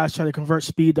 when guys try to convert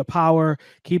speed to power,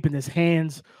 keeping his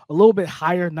hands a little bit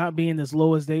higher, not being as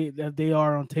low as they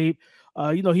are on tape.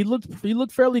 He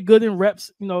looked fairly good in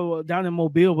reps, down in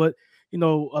Mobile, but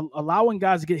allowing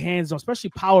guys to get hands on, especially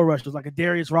power rushers like a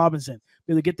Darius Robinson,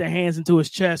 be able to get their hands into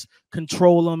his chest,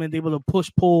 control them, and be able to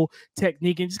push-pull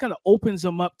technique, and just kind of opens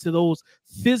them up to those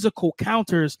physical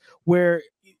counters where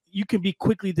you can be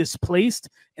quickly displaced.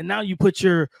 And now you put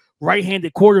your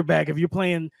right-handed quarterback, if you're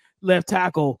playing left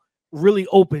tackle, really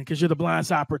open because you're the blind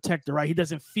side protector, right? He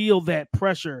doesn't feel that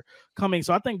pressure coming.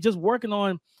 So I think just working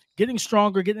on getting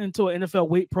stronger, getting into an NFL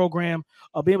weight program,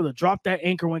 be able to drop that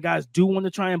anchor when guys do want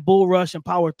to try and bull rush and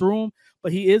power through him.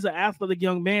 But he is an athletic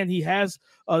young man. He has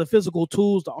the physical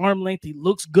tools, the arm length. He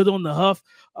looks good on the huff,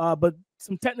 but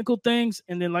some technical things.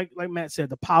 And then like Matt said,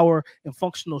 the power and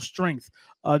functional strength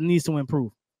needs to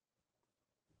improve.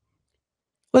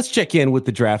 Let's check in with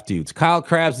the draft dudes. Kyle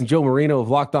Krabs and Joe Marino of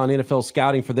Locked On NFL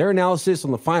Scouting for their analysis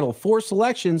on the final 4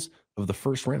 selections of the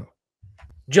first round.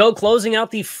 Joe, closing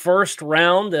out the first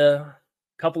round, a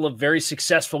couple of very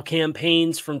successful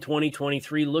campaigns from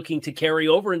 2023 looking to carry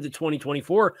over into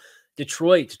 2024.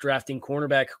 Detroit drafting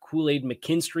cornerback Kool-Aid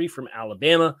McKinstry from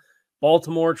Alabama.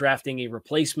 Baltimore drafting a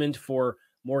replacement for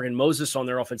Morgan Moses on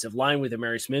their offensive line with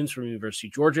Amarius Mims from University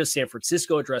of Georgia. San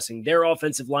Francisco addressing their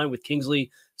offensive line with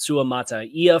Kingsley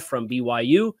Suamataia from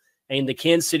BYU. And the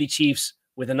Kansas City Chiefs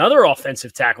with another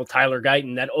offensive tackle, Tyler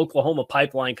Guyton. That Oklahoma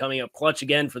pipeline coming up clutch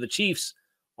again for the Chiefs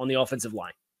on the offensive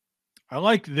line. I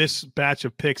like this batch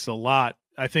of picks a lot.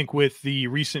 I think with the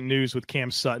recent news with Cam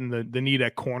Sutton, the need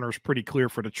at corner is pretty clear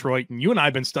for Detroit. And you and I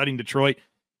have been studying Detroit,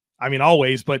 I mean,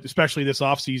 always, but especially this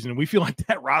offseason. And we feel like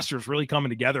that roster is really coming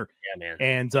together. Yeah, man.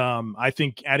 And I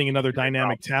think adding another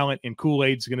dynamic talent in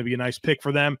Kool-Aid is going to be a nice pick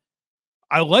for them.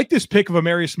 I like this pick of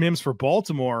Amarius Mims for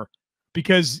Baltimore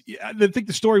because I think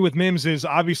the story with Mims is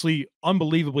obviously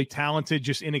unbelievably talented,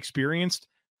 just inexperienced.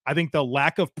 I think the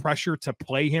lack of pressure to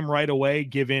play him right away,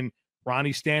 given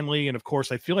Ronnie Stanley, and of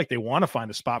course, I feel like they want to find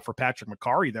a spot for Patrick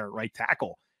McCarry there at right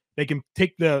tackle. They can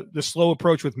take the slow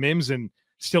approach with Mims and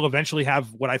still eventually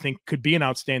have what I think could be an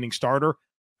outstanding starter.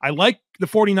 I like the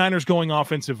 49ers going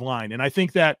offensive line, and I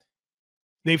think that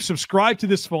they've subscribed to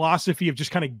this philosophy of just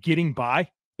kind of getting by.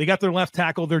 They got their left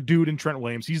tackle, their dude in Trent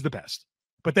Williams. He's the best.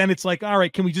 But then it's like, all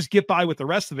right, can we just get by with the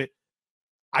rest of it?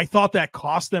 I thought that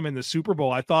cost them in the Super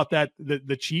Bowl. I thought that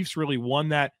the Chiefs really won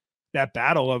that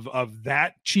battle of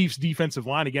that Chiefs defensive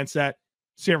line against that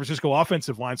San Francisco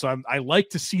offensive line. So I like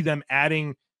to see them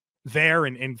adding there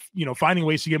and finding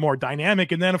ways to get more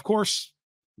dynamic. And then, of course,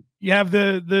 you have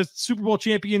the Super Bowl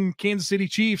champion Kansas City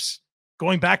Chiefs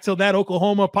going back to that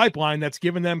Oklahoma pipeline that's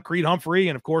given them Creed Humphrey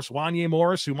and, of course, Wanye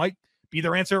Morris, who might be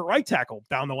their answer at right tackle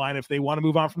down the line if they want to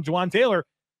move on from Juwan Taylor.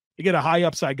 You get a high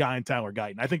upside guy in Tyler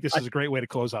Guyton. I think this is a great way to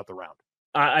close out the round.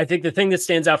 I think the thing that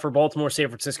stands out for Baltimore, San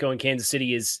Francisco, and Kansas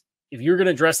City is if you're going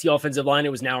to address the offensive line,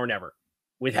 it was now or never.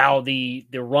 With how the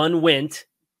run went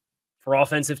for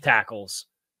offensive tackles,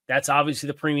 that's obviously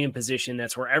the premium position.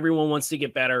 That's where everyone wants to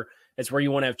get better. That's where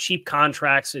you want to have cheap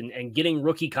contracts, and getting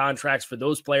rookie contracts for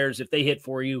those players, if they hit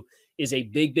for you, is a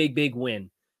big, big, big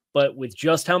win. But with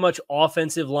just how much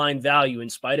offensive line value, in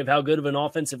spite of how good of an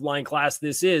offensive line class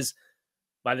this is,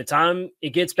 by the time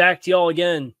it gets back to y'all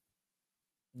again,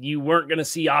 you weren't going to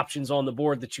see options on the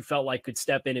board that you felt like could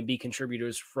step in and be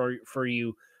contributors for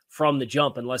you from the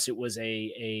jump, unless it was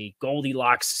a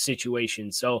Goldilocks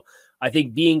situation. So I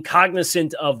think being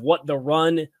cognizant of what the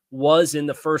run was in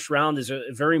the first round is a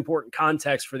very important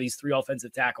context for these 3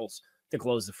 offensive tackles to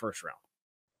close the first round.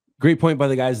 Great point by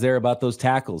the guys there about those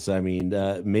tackles. I mean,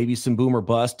 maybe some boom or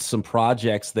bust, some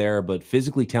projects there, but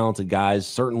physically talented guys,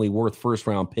 certainly worth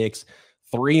first-round picks.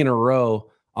 3 in a row,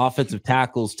 offensive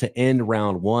tackles to end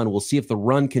round 1. We'll see if the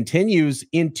run continues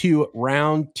into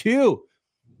round 2.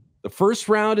 The first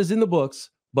round is in the books,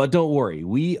 but don't worry.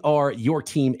 We are your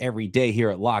team every day here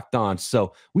at Locked On.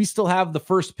 So we still have the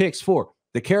first picks for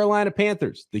the Carolina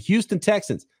Panthers, the Houston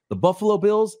Texans, the Buffalo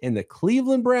Bills, and the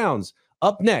Cleveland Browns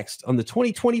up next on the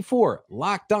 2024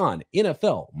 Locked On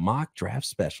NFL Mock Draft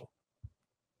Special.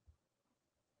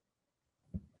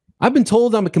 I've been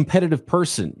told I'm a competitive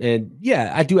person, and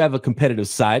yeah, I do have a competitive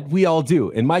side. We all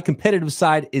do. And my competitive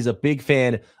side is a big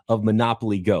fan of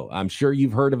Monopoly Go. I'm sure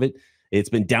you've heard of it. It's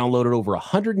been downloaded over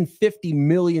 150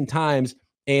 million times,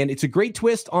 and it's a great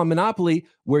twist on Monopoly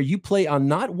where you play on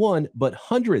not one, but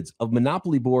hundreds of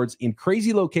Monopoly boards in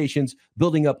crazy locations,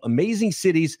 building up amazing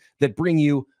cities that bring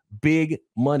you big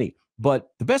money.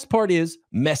 But the best part is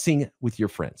messing with your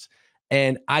friends.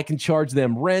 And I can charge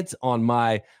them rent on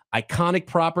my iconic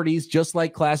properties, just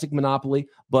like classic Monopoly.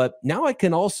 But now I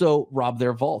can also rob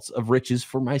their vaults of riches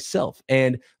for myself.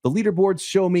 And the leaderboards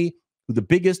show me who the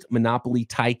biggest Monopoly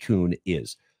tycoon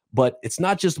is. But it's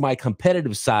not just my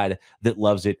competitive side that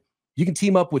loves it. You can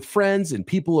team up with friends and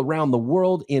people around the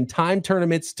world in time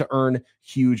tournaments to earn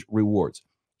huge rewards.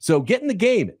 So get in the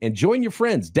game and join your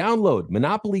friends. Download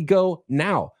Monopoly Go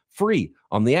now, free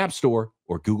on the App Store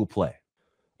or Google Play.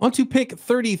 On to pick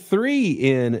 33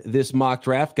 in this mock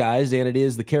draft, guys, and it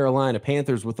is the Carolina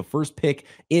Panthers with the first pick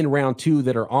in round 2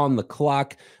 that are on the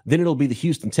clock. Then it'll be the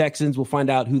Houston Texans. We'll find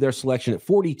out who their selection at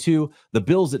 42, the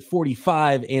Bills at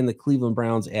 45, and the Cleveland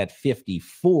Browns at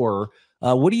 54.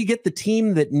 What do you get the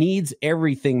team that needs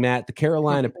everything, Matt? The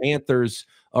Carolina Panthers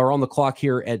are on the clock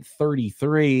here at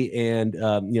 33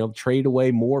 and, trade away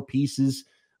more pieces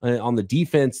on the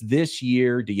defense this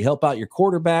year. Do you help out your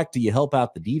quarterback? Do you help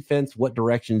out the defense? What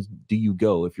directions do you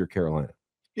go if you're Carolina?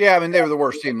 Yeah, I mean, they were the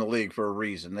worst team in the league for a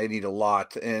reason. They need a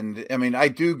lot. And, I mean, I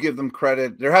do give them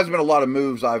credit. There hasn't been a lot of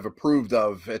moves I've approved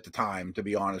of at the time, to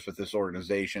be honest, with this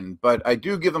organization. But I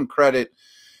do give them credit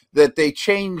that they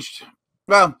changed –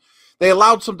 well, they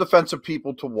allowed some defensive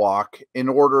people to walk in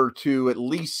order to at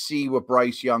least see what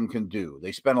Bryce Young can do.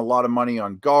 They spent a lot of money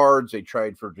on guards. They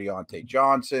tried for Deontay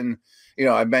Johnson.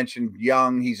 I mentioned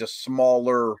Young. He's a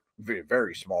smaller, very,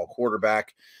 very small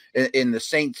quarterback. In the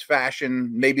Saints fashion,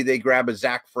 maybe they grab a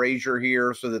Zach Frazier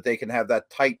here so that they can have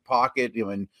that tight pocket.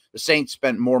 And the Saints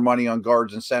spent more money on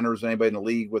guards and centers than anybody in the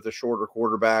league with a shorter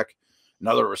quarterback.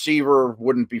 Another receiver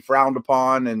wouldn't be frowned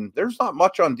upon, and there's not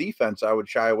much on defense I would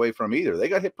shy away from either. They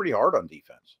got hit pretty hard on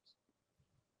defense.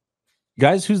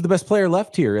 Guys, who's the best player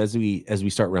left here as we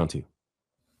start round 2?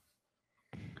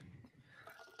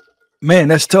 Man,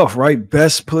 that's tough, right?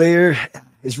 Best player.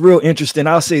 It's real interesting.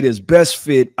 I'll say this, best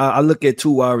fit. I look at 2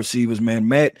 wide receivers, man.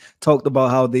 Matt talked about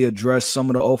how they address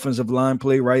some of the offensive line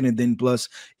play, right? And then plus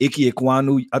Ike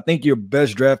Ekwonu. I think your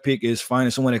best draft pick is finding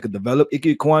someone that could develop Ike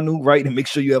Ekwonu, right? And make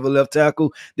sure you have a left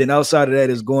tackle. Then outside of that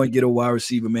is go and get a wide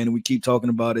receiver, man. And we keep talking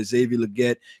about it. Xavier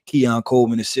Legette, Keon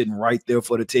Coleman is sitting right there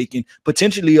for the taking.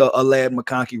 Potentially a Ladd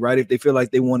McConkey, right? If they feel like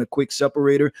they want a quick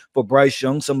separator for Bryce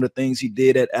Young, some of the things he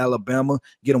did at Alabama,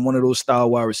 get him one of those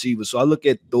style wide receivers. So I look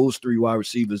at those 3 wide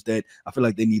receivers that I feel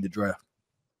like they need to draft.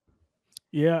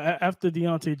 Yeah, after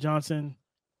Deontay Johnson,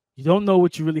 you don't know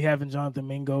what you really have in Jonathan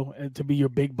Mingo to be your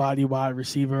big body wide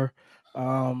receiver.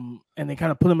 And they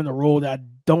kind of put him in a role that I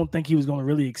don't think he was going to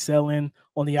really excel in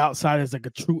on the outside as like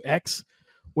a true X,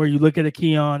 where you look at a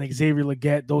Keon, Xavier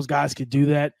Legette, those guys could do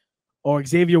that. Or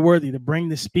Xavier Worthy to bring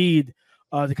the speed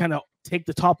to kind of take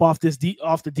the top off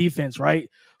off the defense, right?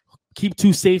 Keep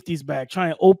 2 safeties back, try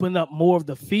and open up more of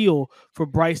the field for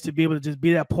Bryce to be able to just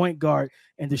be that point guard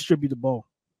and distribute the ball.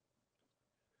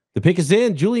 The pick is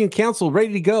in. Julian Council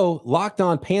ready to go. Locked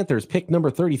On Panthers, pick number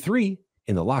 33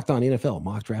 in the Locked On NFL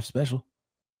Mock Draft Special.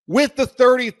 With the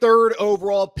 33rd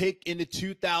overall pick in the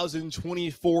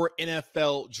 2024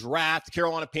 NFL Draft,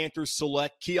 Carolina Panthers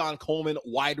select Keon Coleman,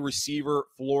 wide receiver,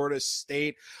 Florida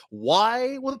State.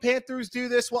 Why will the Panthers do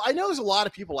this? Well, I know there's a lot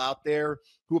of people out there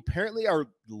who apparently are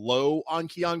low on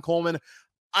Keon Coleman.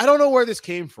 I don't know where this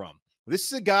came from. This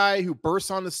is a guy who burst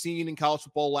on the scene in college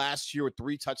football last year with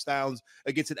 3 touchdowns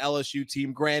against an LSU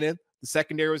team. Granted, the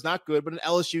secondary was not good, but an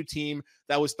LSU team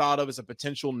that was thought of as a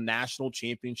potential national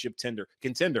championship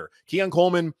contender. Keon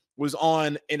Coleman was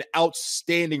on an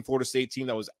outstanding Florida State team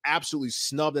that was absolutely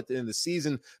snubbed at the end of the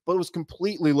season, but it was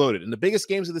completely loaded. In the biggest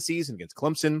games of the season against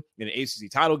Clemson in an ACC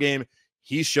title game,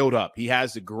 he showed up. He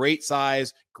has a great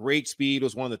size, great speed,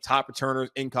 was one of the top returners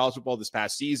in college football this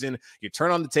past season. You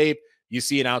turn on the tape, you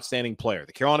see an outstanding player.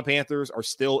 The Carolina Panthers are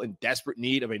still in desperate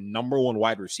need of a number one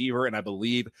wide receiver, and I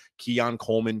believe Quinyon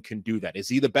Coleman can do that. Is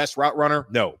he the best route runner?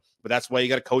 No, but that's why you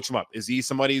got to coach him up. Is he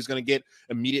somebody who's going to get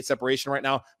immediate separation right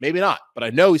now? Maybe not, but I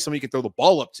know he's somebody you can throw the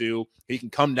ball up to. He can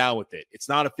come down with it. It's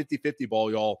not a 50-50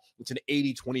 ball, y'all. It's an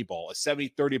 80-20 ball, a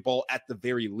 70-30 ball at the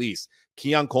very least.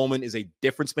 Quinyon Coleman is a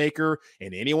difference maker,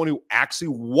 and anyone who actually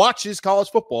watches college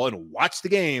football and watch the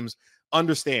games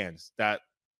understands that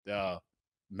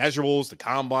measurables, the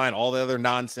combine, all the other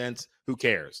nonsense, who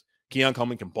cares? Quinyon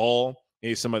Coleman can ball.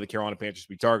 He's somebody the Carolina Panthers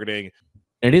be targeting.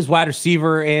 It is wide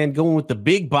receiver, and going with the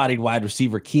big-bodied wide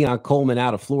receiver, Quinyon Coleman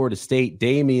out of Florida State.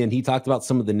 Damian, he talked about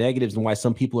some of the negatives and why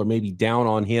some people are maybe down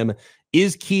on him.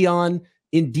 Is Quinyon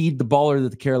indeed the baller that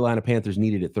the Carolina Panthers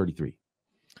needed at 33?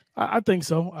 I think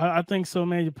so. I think so,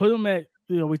 man. You put him at,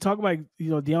 we talk about,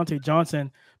 Deontay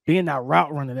Johnson being that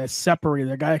route runner, that separator,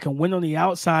 that guy that can win on the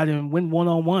outside and win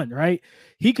one-on-one, right?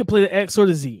 He could play the X or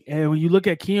the Z. And when you look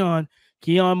at Quinyon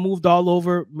moved all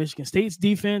over Michigan State's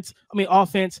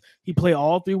offense. He played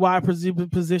all three wide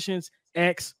positions,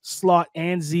 X, slot,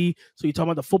 and Z. So you're talking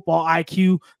about the football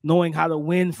IQ, knowing how to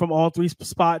win from all three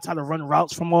spots, how to run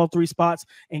routes from all three spots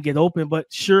and get open,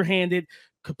 but sure-handed,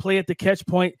 could play at the catch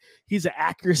point. He's an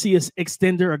accuracy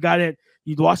extender, a guy that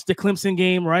you watched the Clemson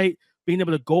game, right? Being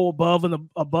able to go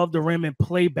above the rim and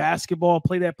play basketball,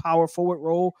 play that power forward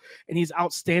role, and he's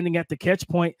outstanding at the catch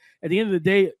point. At the end of the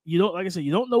day, you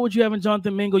don't know what you have in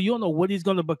Jonathan Mingo. You don't know what he's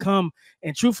going to become.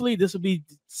 And truthfully, this will be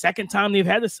the second time they've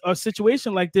had a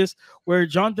situation like this where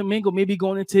Jonathan Mingo may be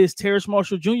going into his Terrace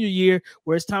Marshall Jr. year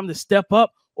where it's time to step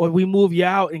up, or we move you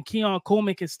out and Quinyon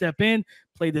Coleman can step in,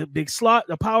 play the big slot,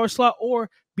 the power slot,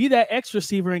 or be that X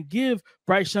receiver and give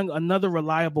Bryce Young another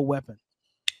reliable weapon.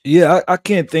 Yeah, I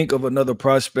can't think of another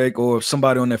prospect or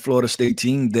somebody on that Florida State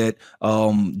team that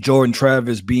Jordan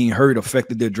Travis being hurt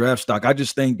affected their draft stock. I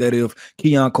just think that if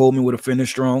Quinyon Coleman would have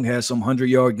finished strong, had some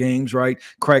 100-yard games, right,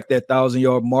 cracked that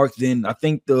 1,000-yard mark, then I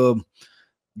think the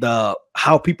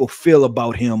how people feel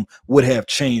about him would have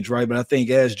changed, right? But I think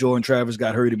as Jordan Travis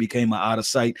got hurt, it became an out of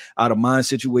sight, out of mind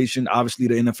situation. Obviously,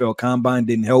 the NFL Combine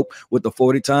didn't help with the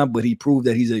 40 time, but he proved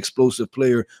that he's an explosive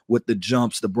player with the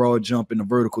jumps, the broad jump and the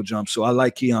vertical jump. So I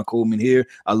like Quinyon Coleman here.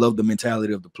 I love the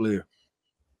mentality of the player.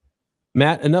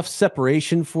 Matt, enough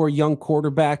separation for a young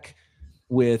quarterback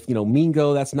with,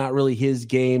 Mingo, that's not really his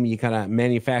game. You kind of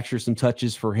manufacture some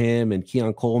touches for him, and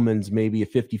Quinyon Coleman's maybe a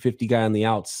 50-50 guy on the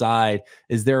outside.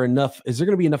 Is there going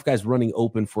to be enough guys running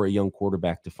open for a young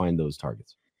quarterback to find those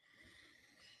targets?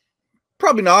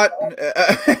 Probably not.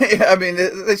 I mean,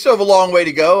 they still have a long way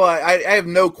to go. I have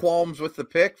no qualms with the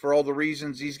pick for all the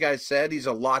reasons these guys said. He's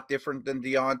a lot different than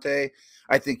Deontay.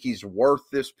 I think he's worth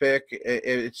this pick.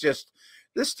 It's just,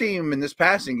 this team in this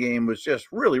passing game was just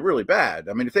really, really bad.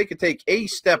 I mean, if they could take a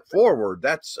step forward,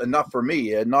 that's enough for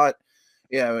me. And not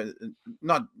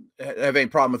have any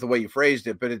problem with the way you phrased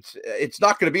it, but it's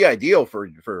not going to be ideal for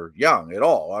Young at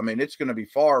all. I mean, it's going to be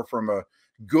far from a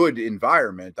good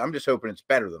environment. I'm just hoping it's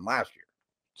better than last year.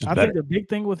 I think the big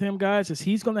thing with him, guys, is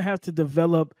he's going to have to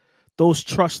develop those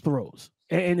trust throws.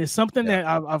 And it's something that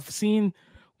I've seen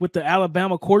with the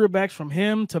Alabama quarterbacks, from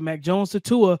him to Mac Jones to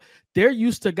Tua. They're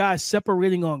used to guys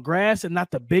separating on grass and not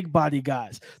the big body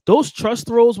guys. Those trust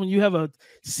throws, when you have a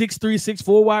 6'3",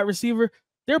 6'4" wide receiver,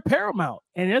 they're paramount.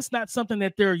 And that's not something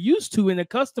that they're used to and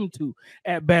accustomed to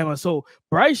at Bama. So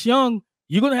Bryce Young,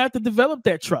 you're going to have to develop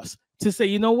that trust to say,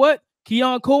 you know what,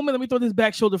 Quinyon Coleman, let me throw this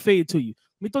back shoulder fade to you.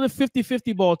 Let me throw the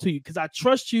 50-50 ball to you because I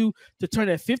trust you to turn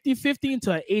that 50-50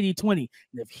 into an 80-20.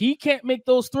 And if he can't make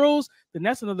those throws, then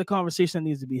that's another conversation that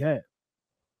needs to be had.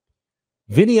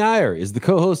 Vinny Iyer is the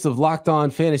co-host of Locked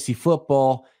On Fantasy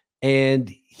Football,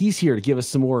 and he's here to give us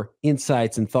some more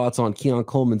insights and thoughts on Quinyon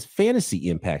Coleman's fantasy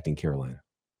impact in Carolina.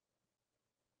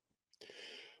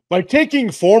 By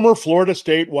taking former Florida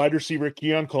State wide receiver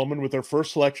Quinyon Coleman with their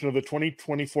first selection of the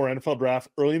 2024 NFL Draft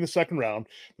early in the second round,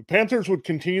 the Panthers would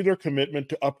continue their commitment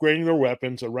to upgrading their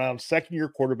weapons around second-year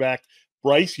quarterback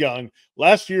Bryce Young,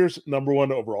 last year's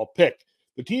 #1 overall pick.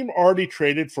 The team already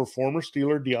traded for former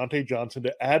Steeler Deontay Johnson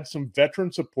to add some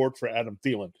veteran support for Adam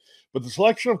Thielen, but the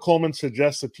selection of Coleman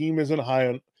suggests the team isn't high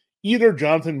on either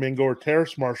Jonathan Mingo or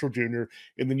Terrace Marshall Jr.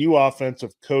 in the new offense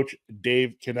of coach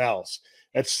Dave Canales.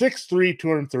 At 6'3",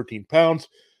 213 pounds,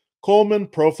 Coleman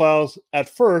profiles at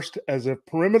first as a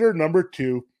perimeter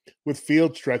 #2 with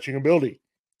field stretching ability.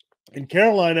 In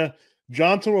Carolina,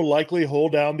 Johnson will likely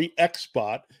hold down the X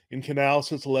spot in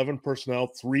Canales' 11 personnel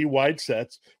 3 wide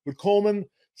sets, with Coleman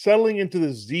settling into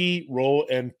the Z role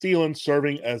and Thielen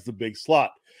serving as the big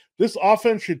slot. This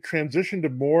offense should transition to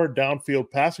more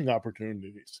downfield passing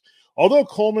opportunities. Although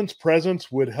Coleman's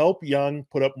presence would help Young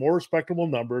put up more respectable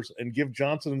numbers and give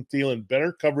Johnson and Thielen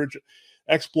better coverage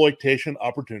exploitation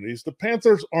opportunities, the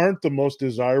Panthers aren't the most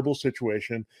desirable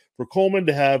situation for Coleman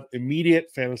to have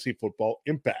immediate fantasy football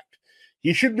impact.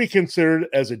 He should be considered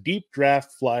as a deep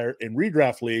draft flyer in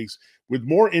redraft leagues with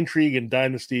more intrigue in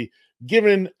Dynasty,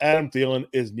 given Adam Thielen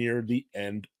is near the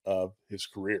end of his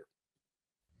career.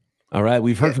 All right,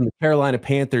 we've heard from the Carolina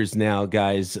Panthers now,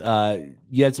 guys.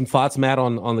 You had some thoughts, Matt,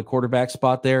 on the quarterback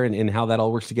spot there and how that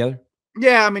all works together?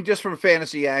 Yeah, I mean, just from a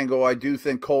fantasy angle, I do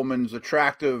think Coleman's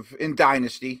attractive in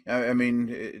Dynasty. I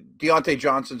mean, Deontay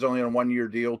Johnson's only on a one-year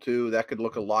deal, too. That could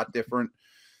look a lot different.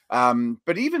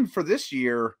 But even for this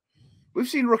year, we've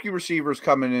seen rookie receivers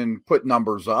come in and put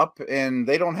numbers up, and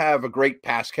they don't have a great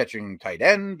pass-catching tight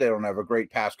end. They don't have a great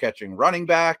pass-catching running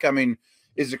back. I mean,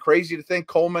 is it crazy to think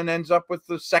Coleman ends up with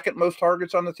the second most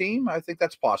targets on the team? I think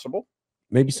that's possible.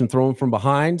 Maybe some throwing from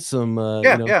behind, some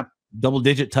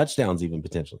double-digit touchdowns even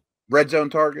potentially. Red zone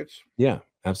targets. Yeah,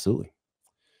 absolutely.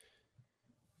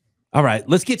 All right,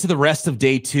 let's get to the rest of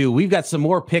day 2. We've got some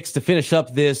more picks to finish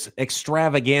up this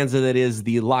extravaganza that is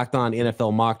the Locked On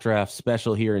NFL Mock Draft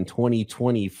special here in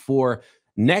 2024.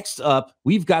 Next up,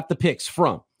 we've got the picks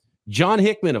from John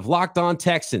Hickman of Locked On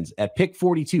Texans at pick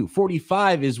 42.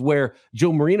 45 is where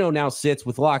Joe Marino now sits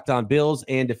with Locked On Bills.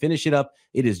 And to finish it up,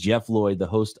 it is Jeff Lloyd, the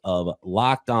host of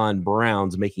Locked On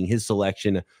Browns, making his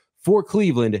selection for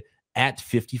Cleveland at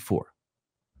 54.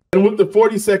 And with the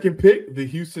 42nd pick, the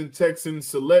Houston Texans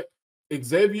select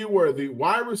Xavier Worthy,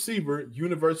 wide receiver,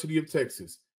 University of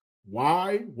Texas.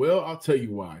 Why? Well, I'll tell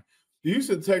you why. The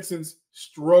Houston Texans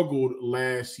struggled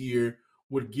last year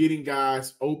with getting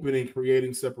guys open and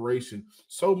creating separation.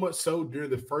 So much so during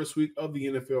the first week of the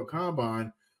NFL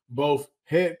Combine, both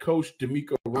head coach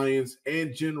DeMeco Ryans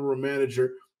and general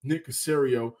manager Nick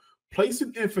Caserio placed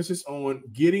an emphasis on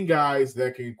getting guys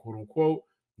that can, quote unquote,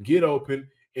 get open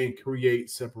and create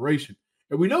separation.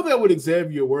 And we know that with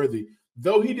Xavier Worthy,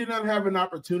 though he did not have an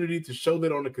opportunity to show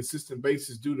that on a consistent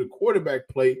basis due to quarterback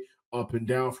play up and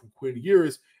down from Quinn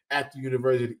Ewers at the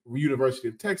University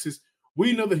of Texas,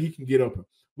 we know that he can get open.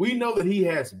 We know that he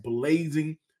has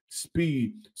blazing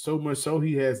speed, so much so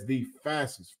he has the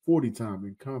fastest 40 time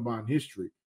in combine history.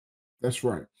 That's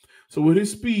right. So with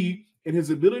his speed and his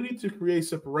ability to create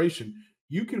separation,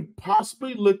 you can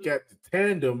possibly look at the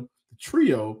tandem, the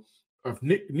trio of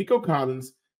Nico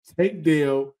Collins, Tank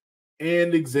Dell,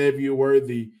 and Xavier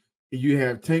Worthy. You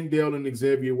have Tank Dell and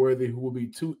Xavier Worthy, who will be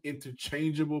two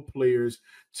interchangeable players,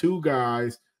 two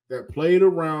guys that played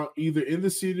around either in the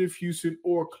city of Houston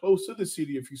or close to the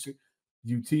city of Houston,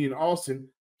 UT and Austin,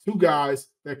 two guys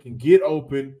that can get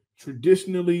open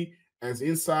traditionally as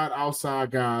inside-outside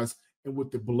guys. And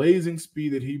with the blazing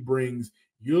speed that he brings,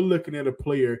 you're looking at a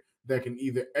player that can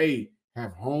either A,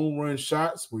 have home run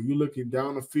shots where you're looking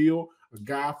down the field, a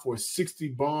guy for a 60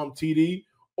 bomb TD,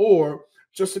 or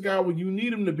just a guy when you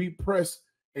need him to be pressed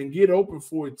and get open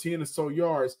for 10 or so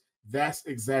yards. That's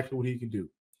exactly what he can do.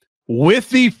 With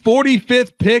the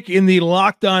 45th pick in the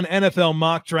Locked On NFL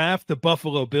Mock Draft, the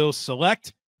Buffalo Bills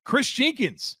select Chris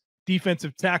Jenkins,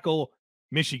 defensive tackle,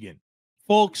 Michigan.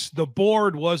 Folks, the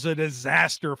board was a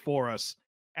disaster for us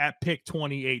at pick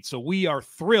 28, so we are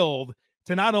thrilled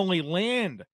to not only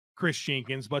land Chris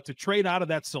Jenkins, but to trade out of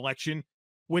that selection,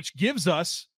 which gives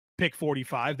us pick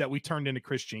 45 that we turned into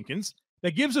Chris Jenkins.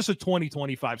 That gives us a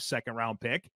 2025 second-round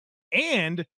pick,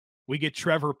 and we get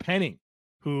Trevor Penning,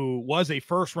 who was a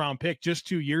first-round pick just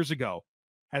 2 years ago,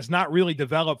 has not really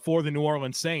developed for the New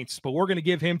Orleans Saints, but we're going to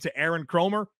give him to Aaron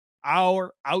Kromer,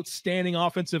 our outstanding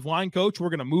offensive line coach. We're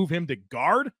going to move him to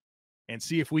guard and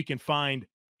see if we can find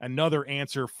another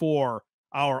answer for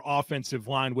our offensive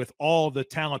line with all the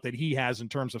talent that he has in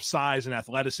terms of size and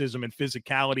athleticism and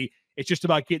physicality. It's just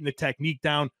about getting the technique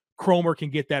down. Kromer can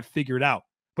get that figured out.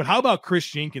 But how about Chris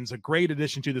Jenkins, a great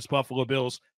addition to this Buffalo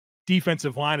Bills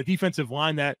defensive line, a defensive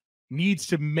line that needs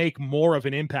to make more of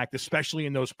an impact, especially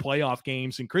in those playoff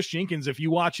games. And Chris Jenkins, if you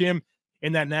watch him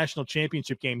in that national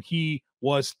championship game, he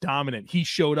was dominant. He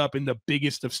showed up in the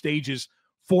biggest of stages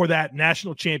for that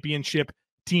national championship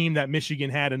team that Michigan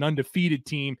had, an undefeated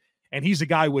team. And he's a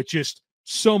guy with just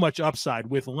so much upside,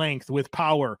 with length, with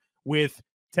power, with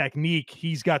technique.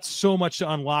 He's got so much to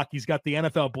unlock. He's got the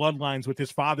NFL bloodlines with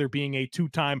his father being a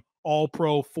 2-time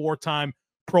All-Pro, 4-time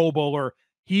Pro Bowler.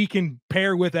 He can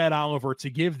pair with Ed Oliver to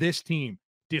give this team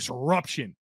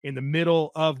disruption in the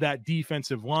middle of that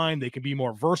defensive line. They can be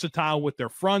more versatile with their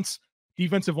fronts.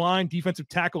 Defensive line, defensive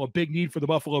tackle, a big need for the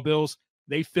Buffalo Bills.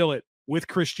 They fill it with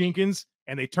Chris Jenkins,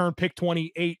 and they turn pick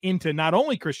 28 into not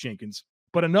only Chris Jenkins,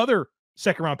 but another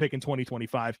second-round pick in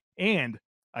 2025 and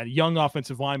a young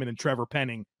offensive lineman in Trevor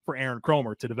Penning for Aaron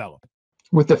Cromer to develop.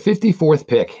 With the 54th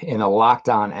pick in a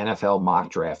locked-on NFL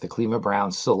mock draft, the Cleveland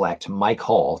Browns select Mike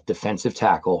Hall, defensive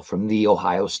tackle from The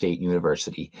Ohio State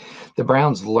University. The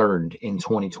Browns learned in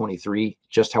 2023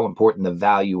 just how important the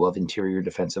value of interior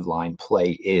defensive line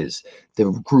play is.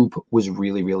 The group was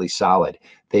really, really solid.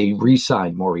 They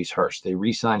re-signed Maurice Hurst. They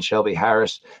re-signed Shelby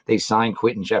Harris. They signed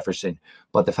Quinton Jefferson.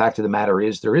 But the fact of the matter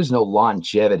is there is no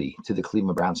longevity to the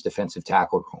Cleveland Browns defensive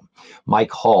tackle room.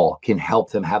 Mike Hall can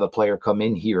help them have a player come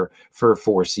in here for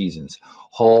 4 seasons.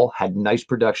 Hall had nice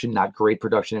production, not great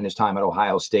production in his time at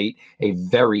Ohio State. A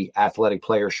very athletic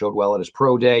player, showed well at his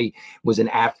pro day, was an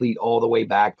athlete all the way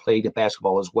back, played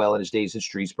basketball as well in his days at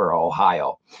Streetsboro,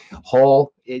 Ohio.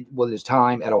 Hall, with his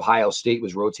time at Ohio State,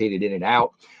 was rotated in and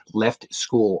out, left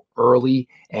school early,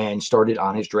 and started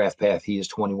on his draft path. He is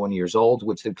 21 years old,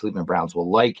 which the Cleveland Browns will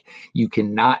like. You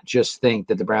cannot just think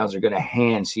that the Browns are going to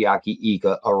hand Siaki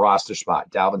Ika a roster spot.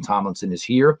 Dalvin Tomlinson is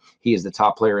here. He is the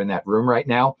top player in that room right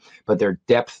now, but their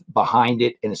depth behind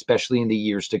it, and especially in the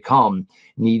years to come,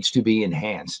 needs to be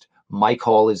enhanced. Mike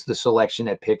Hall is the selection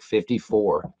at pick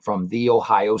 54 from The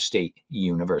Ohio State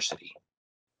University.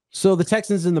 So the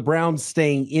Texans and the Browns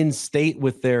staying in state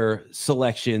with their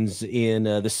selections in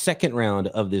the second round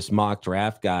of this mock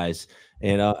draft, guys.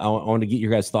 And I want to get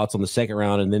your guys' thoughts on the second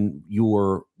round, and then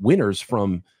your winners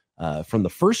from the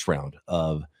first round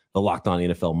of the Locked On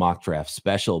NFL mock draft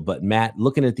special. But Matt,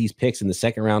 looking at these picks in the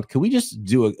second round, can we just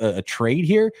do a trade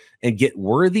here and get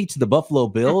Worthy to the Buffalo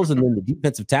Bills and then the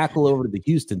defensive tackle over to the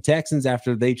Houston Texans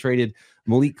after they traded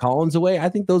Malik Collins away? I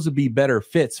think those would be better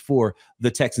fits for the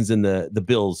Texans and the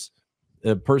Bills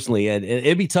personally. And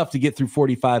it'd be tough to get through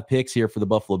 45 picks here for the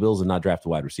Buffalo Bills and not draft a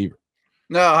wide receiver.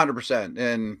 No, 100%.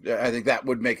 And I think that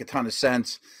would make a ton of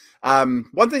sense.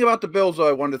 One thing about the Bills, though,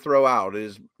 I wanted to throw out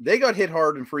is they got hit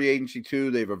hard in free agency too.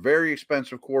 They have a very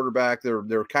expensive quarterback.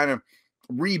 They're kind of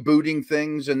rebooting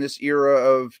things in this era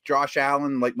of Josh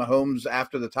Allen, like Mahomes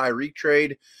after the Tyreek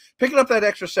trade. Picking up that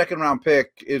extra second round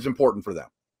pick is important for them.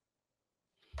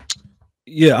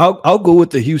 Yeah, I'll go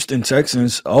with the Houston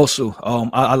Texans also.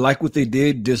 I like what they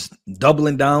did, just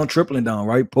doubling down, tripling down,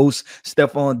 right? Post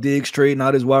Stephon Diggs trading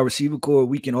out his wide receiver core,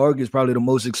 we can argue is probably the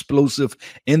most explosive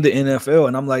in the NFL.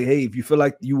 And I'm like, hey, if you feel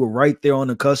like you were right there on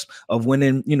the cusp of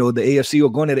winning, the AFC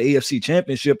or going to the AFC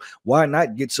Championship, why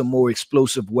not get some more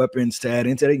explosive weapons to add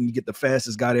into that? You can get the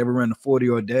fastest guy to ever run the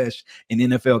 40-yard dash in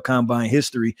NFL combine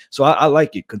history. So I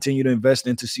like it. Continue to invest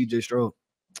into CJ Stroud.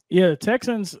 Yeah,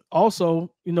 Texans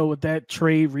also, with that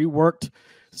trade reworked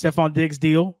Stephon Diggs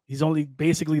deal. He's only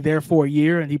basically there for a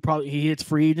year, and he hits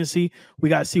free agency. We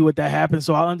got to see what that happens.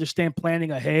 So I understand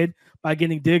planning ahead by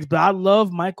getting Diggs, but I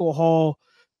love Michael Hall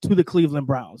to the Cleveland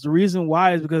Browns. The reason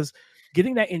why is because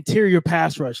getting that interior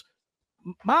pass rush.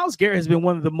 Myles Garrett has been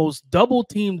one of the most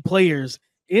double-teamed players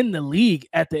in the league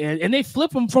at the end, and they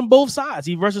flip him from both sides.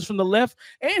 He rushes from the left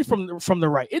and from the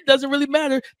right. It doesn't really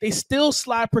matter. They still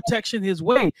slide protection his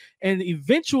way, and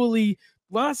eventually,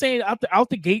 well, I'm saying out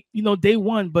the gate, day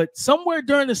one, but somewhere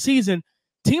during the season,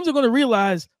 teams are going to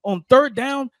realize on third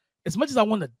down, as much as I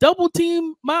want to double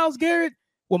team Myles Garrett,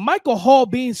 with Michael Hall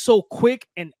being so quick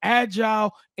and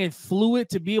agile and fluid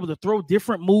to be able to throw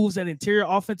different moves at interior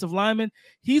offensive linemen,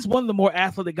 he's one of the more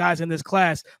athletic guys in this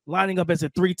class, lining up as a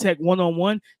 3-tech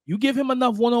one-on-one. You give him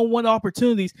enough one-on-one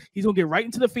opportunities, he's going to get right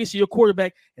into the face of your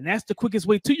quarterback, and that's the quickest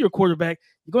way to your quarterback.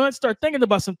 You're going to start thinking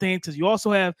about some things because you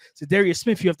also have Darius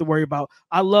Smith you have to worry about.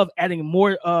 I love adding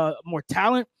more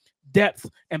talent, depth,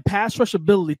 and pass rush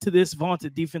ability to this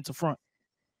vaunted defensive front.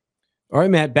 All right,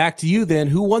 Matt, back to you then.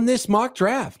 Who won this mock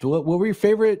draft? What were your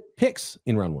favorite picks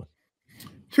in round one?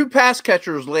 2 pass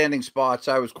catchers landing spots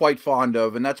I was quite fond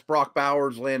of, and that's Brock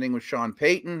Bowers landing with Sean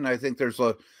Payton. I think there's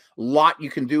a lot you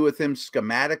can do with him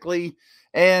schematically.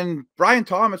 And Brian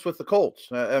Thomas with the Colts.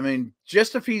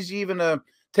 Just if he's even a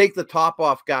take the top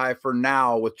off guy for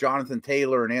now with Jonathan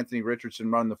Taylor and Anthony Richardson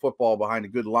running the football behind a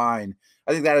good line,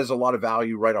 I think that is a lot of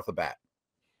value right off the bat.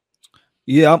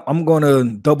 Yeah, I'm going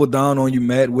to double down on you,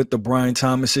 Matt, with the Brian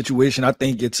Thomas situation. I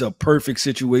think it's a perfect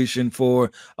situation for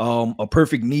a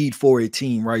perfect need for a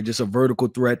team, right? Just a vertical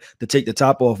threat to take the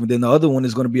top off. And then the other one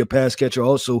is going to be a pass catcher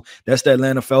also. That's the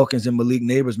Atlanta Falcons and Malik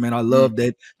Nabors, man. I love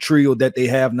that trio that they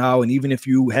have now. And even if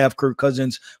you have Kirk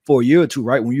Cousins for a year or two,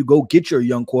 right, when you go get your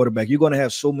young quarterback, you're going to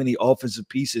have so many offensive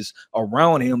pieces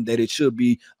around him that it should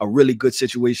be a really good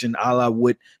situation, a la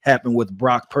what happened with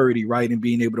Brock Purdy, right, and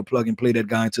being able to plug and play that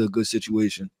guy into a good situation.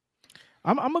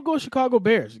 I'm going to go Chicago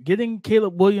Bears. Getting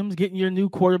Caleb Williams, getting your new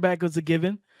quarterback is a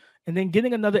given. and then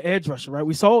getting another edge rusher, right?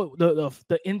 We saw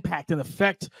the impact and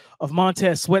effect of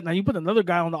Montez Sweat. Now you put another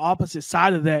guy on the opposite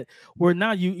side of that, where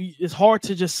now it's hard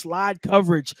to just slide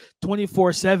coverage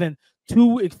 24/7.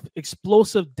 Two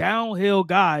explosive downhill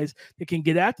guys that can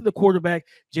get after the quarterback.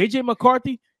 J.J.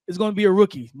 McCarthy is going to be a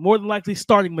rookie, more than likely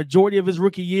starting majority of his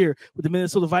rookie year with the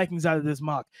Minnesota Vikings out of this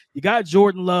mock. You got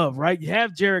Jordan Love, right? You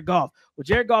have Jared Goff. Well,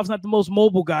 Jared Goff's not the most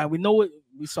mobile guy. We know it.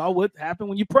 We saw what happened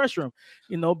when you pressure him.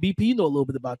 You know, BP, you know a little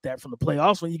bit about that from the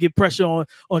playoffs. When you get pressure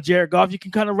on Jared Goff, you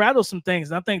can kind of rattle some things.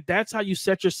 And I think that's how you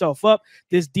set yourself up.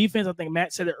 This defense, I think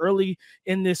Matt said it early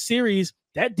in this series,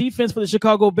 that defense for the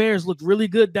Chicago Bears looked really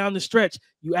good down the stretch.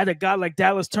 You add a guy like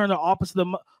Dallas Turner opposite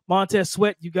the Montez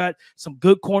Sweat. You got some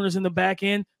good corners in the back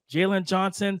end. Jalen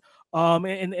Johnson,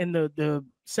 and the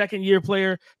second-year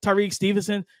player, Tyreek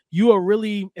Stevenson. You are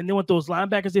really – and then with those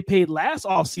linebackers they paid last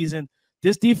offseason,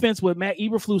 this defense with Matt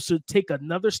Eberflus should take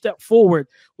another step forward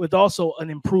with also an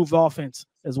improved offense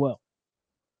as well.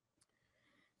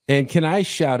 And can I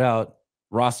shout out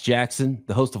Ross Jackson,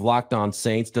 the host of Locked On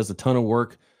Saints, does a ton of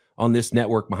work on this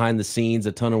network behind the scenes,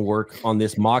 a ton of work on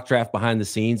this mock draft behind the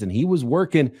scenes, and he was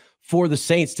working for the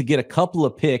Saints to get a couple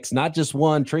of picks, not just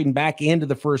one, trading back into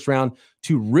the first round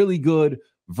to really good,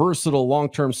 versatile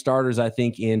long-term starters, I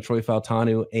think, in Troy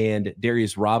Fautanu and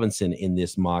Darius Robinson in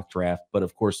this mock draft. But,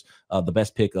 of course, the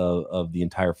best pick of the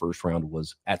entire first round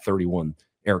was at 31,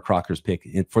 Eric Crocker's pick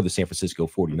for the San Francisco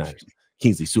 49ers,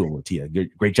 Kingsley Suamataia.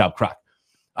 Great job, Croc.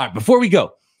 All right, before we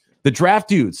go, the draft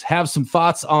dudes have some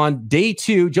thoughts on day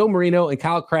 2. Joe Marino and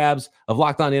Kyle Krabs of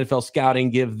Locked On NFL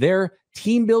Scouting give their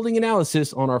team building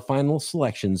analysis on our final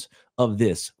selections of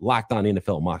this Locked On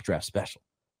NFL mock draft special.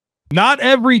 Not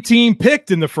every team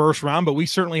picked in the first round, but we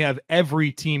certainly have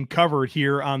every team covered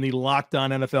here on the Locked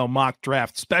On NFL mock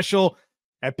draft special.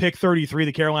 At pick 33,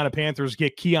 the Carolina Panthers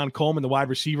get Quinyon Coleman, the wide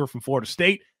receiver from Florida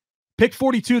State. Pick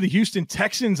 42, the Houston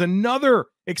Texans, another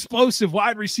explosive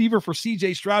wide receiver for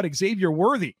C.J. Stroud, Xavier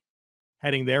Worthy.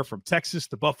 Heading there from Texas,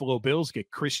 the Buffalo Bills get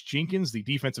Chris Jenkins, the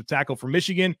defensive tackle from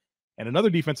Michigan, and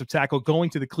another defensive tackle going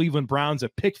to the Cleveland Browns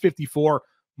at pick 54,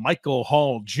 Michael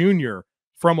Hall Jr.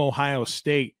 from Ohio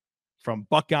State. From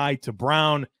Buckeye to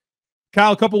Brown.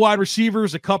 Kyle, a couple wide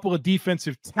receivers, a couple of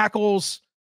defensive tackles.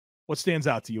 What stands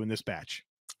out to you in this batch?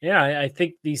 Yeah, I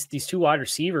think these two wide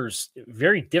receivers,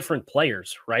 very different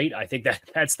players, right? I think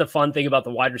that's the fun thing about the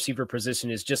wide receiver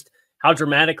position is just how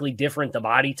dramatically different the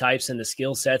body types and the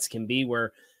skill sets can be,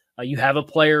 where you have a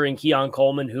player in Quinyon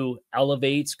Coleman who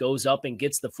elevates, goes up and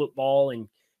gets the football and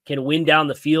can win down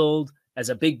the field as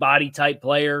a big body type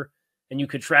player. And you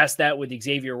contrast that with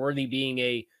Xavier Worthy being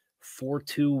a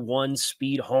 4.21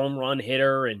 speed home run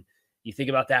hitter. And you think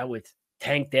about that with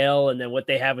Tank Dell and then what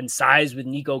they have in size with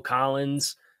Nico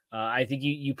Collins. I think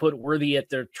you put Worthy at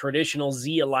the traditional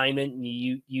Z alignment, and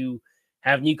you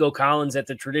have Nico Collins at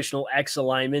the traditional X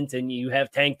alignment, and you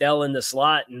have Tank Dell in the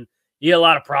slot, and you get a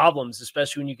lot of problems,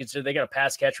 especially when you consider they got a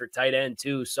pass catcher at tight end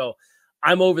too. So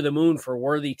I'm over the moon for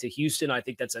Worthy to Houston. I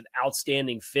think that's an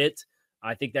outstanding fit.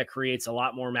 I think that creates a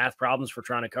lot more math problems for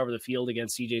trying to cover the field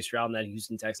against C.J. Stroud and that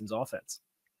Houston Texans offense.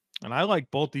 And I like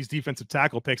both these defensive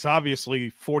tackle picks. Obviously,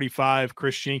 45,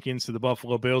 Chris Jenkins to the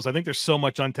Buffalo Bills. I think there's so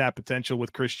much untapped potential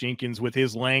with Chris Jenkins, with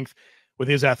his length, with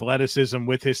his athleticism,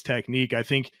 with his technique. I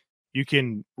think you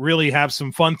can really have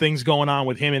some fun things going on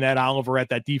with him and Ed Oliver at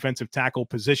that defensive tackle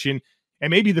position. And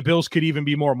maybe the Bills could even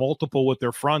be more multiple with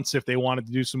their fronts if they wanted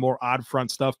to do some more odd front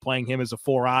stuff, playing him as a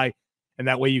 4-eye. And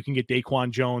that way you can get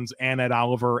Daquan Jones and Ed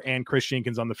Oliver and Chris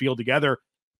Jenkins on the field together.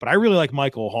 But I really like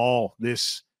Michael Hall,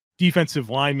 this defensive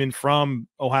lineman from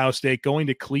Ohio State going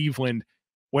to Cleveland,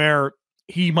 where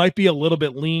he might be a little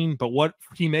bit lean, but what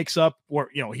he makes up, or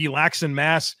he lacks in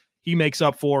mass, he makes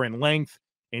up for in length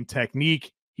and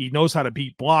technique. He knows how to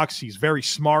beat blocks. He's very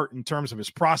smart in terms of his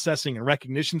processing and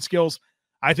recognition skills.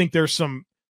 I think there's some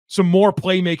more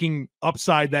playmaking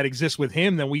upside that exists with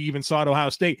him than we even saw at Ohio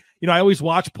State. I always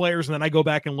watch players and then I go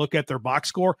back and look at their box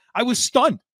score. I was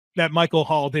stunned that Michael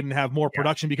Hall didn't have more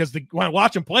production because when I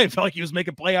watch him play, it felt like he was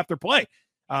making play after play.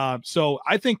 So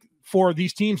I think for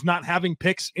these teams not having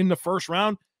picks in the first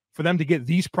round, for them to get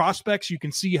these prospects, you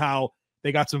can see how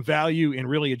they got some value and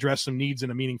really address some needs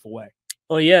in a meaningful way.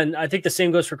 Well, yeah, and I think the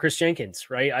same goes for Chris Jenkins,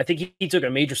 right? I think he took a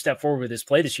major step forward with his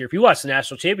play this year. If you watch the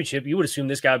national championship, you would assume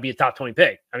this guy would be a top 20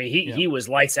 pick. I mean, he was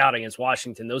lights out against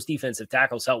Washington. Those defensive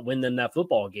tackles helped win them that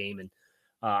football game. And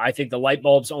I think the light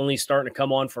bulb's only starting to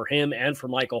come on for him and for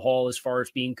Michael Hall as far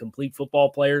as being complete football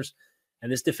players.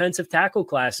 And this defensive tackle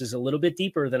class is a little bit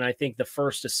deeper than I think the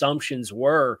first assumptions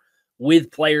were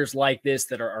with players like this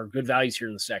that are good values here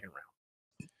in the second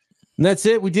round. And that's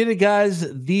it. We did it,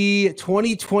 guys. The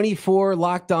 2024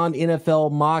 Locked On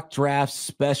NFL Mock Draft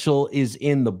Special is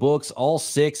in the books. All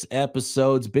 6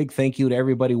 episodes. Big thank you to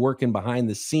everybody working behind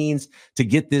the scenes to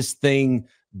get this thing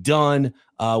done.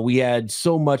 We had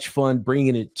so much fun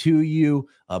bringing it to you.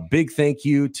 A big thank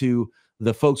you to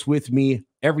the folks with me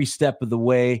every step of the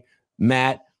way.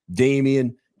 Matt,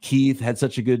 Damian, Keith, had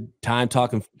such a good time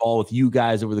talking football with you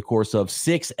guys over the course of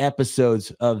 6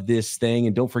 episodes of this thing.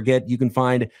 And don't forget, you can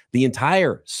find the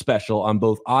entire special on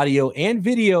both audio and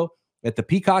video at the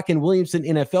Peacock and Williamson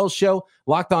NFL show,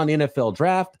 Locked On NFL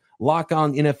Draft, Locked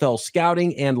On NFL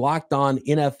Scouting, and Locked On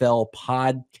NFL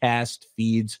podcast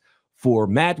feeds. For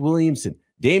Matt Williamson,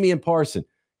 Damian Parson,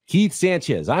 Keith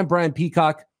Sanchez, I'm Brian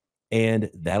Peacock, and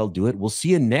that'll do it. We'll see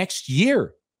you next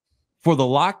year for the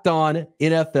Locked On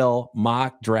NFL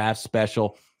Mock Draft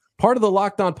Special, part of the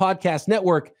Locked On Podcast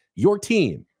Network, your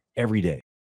team every day.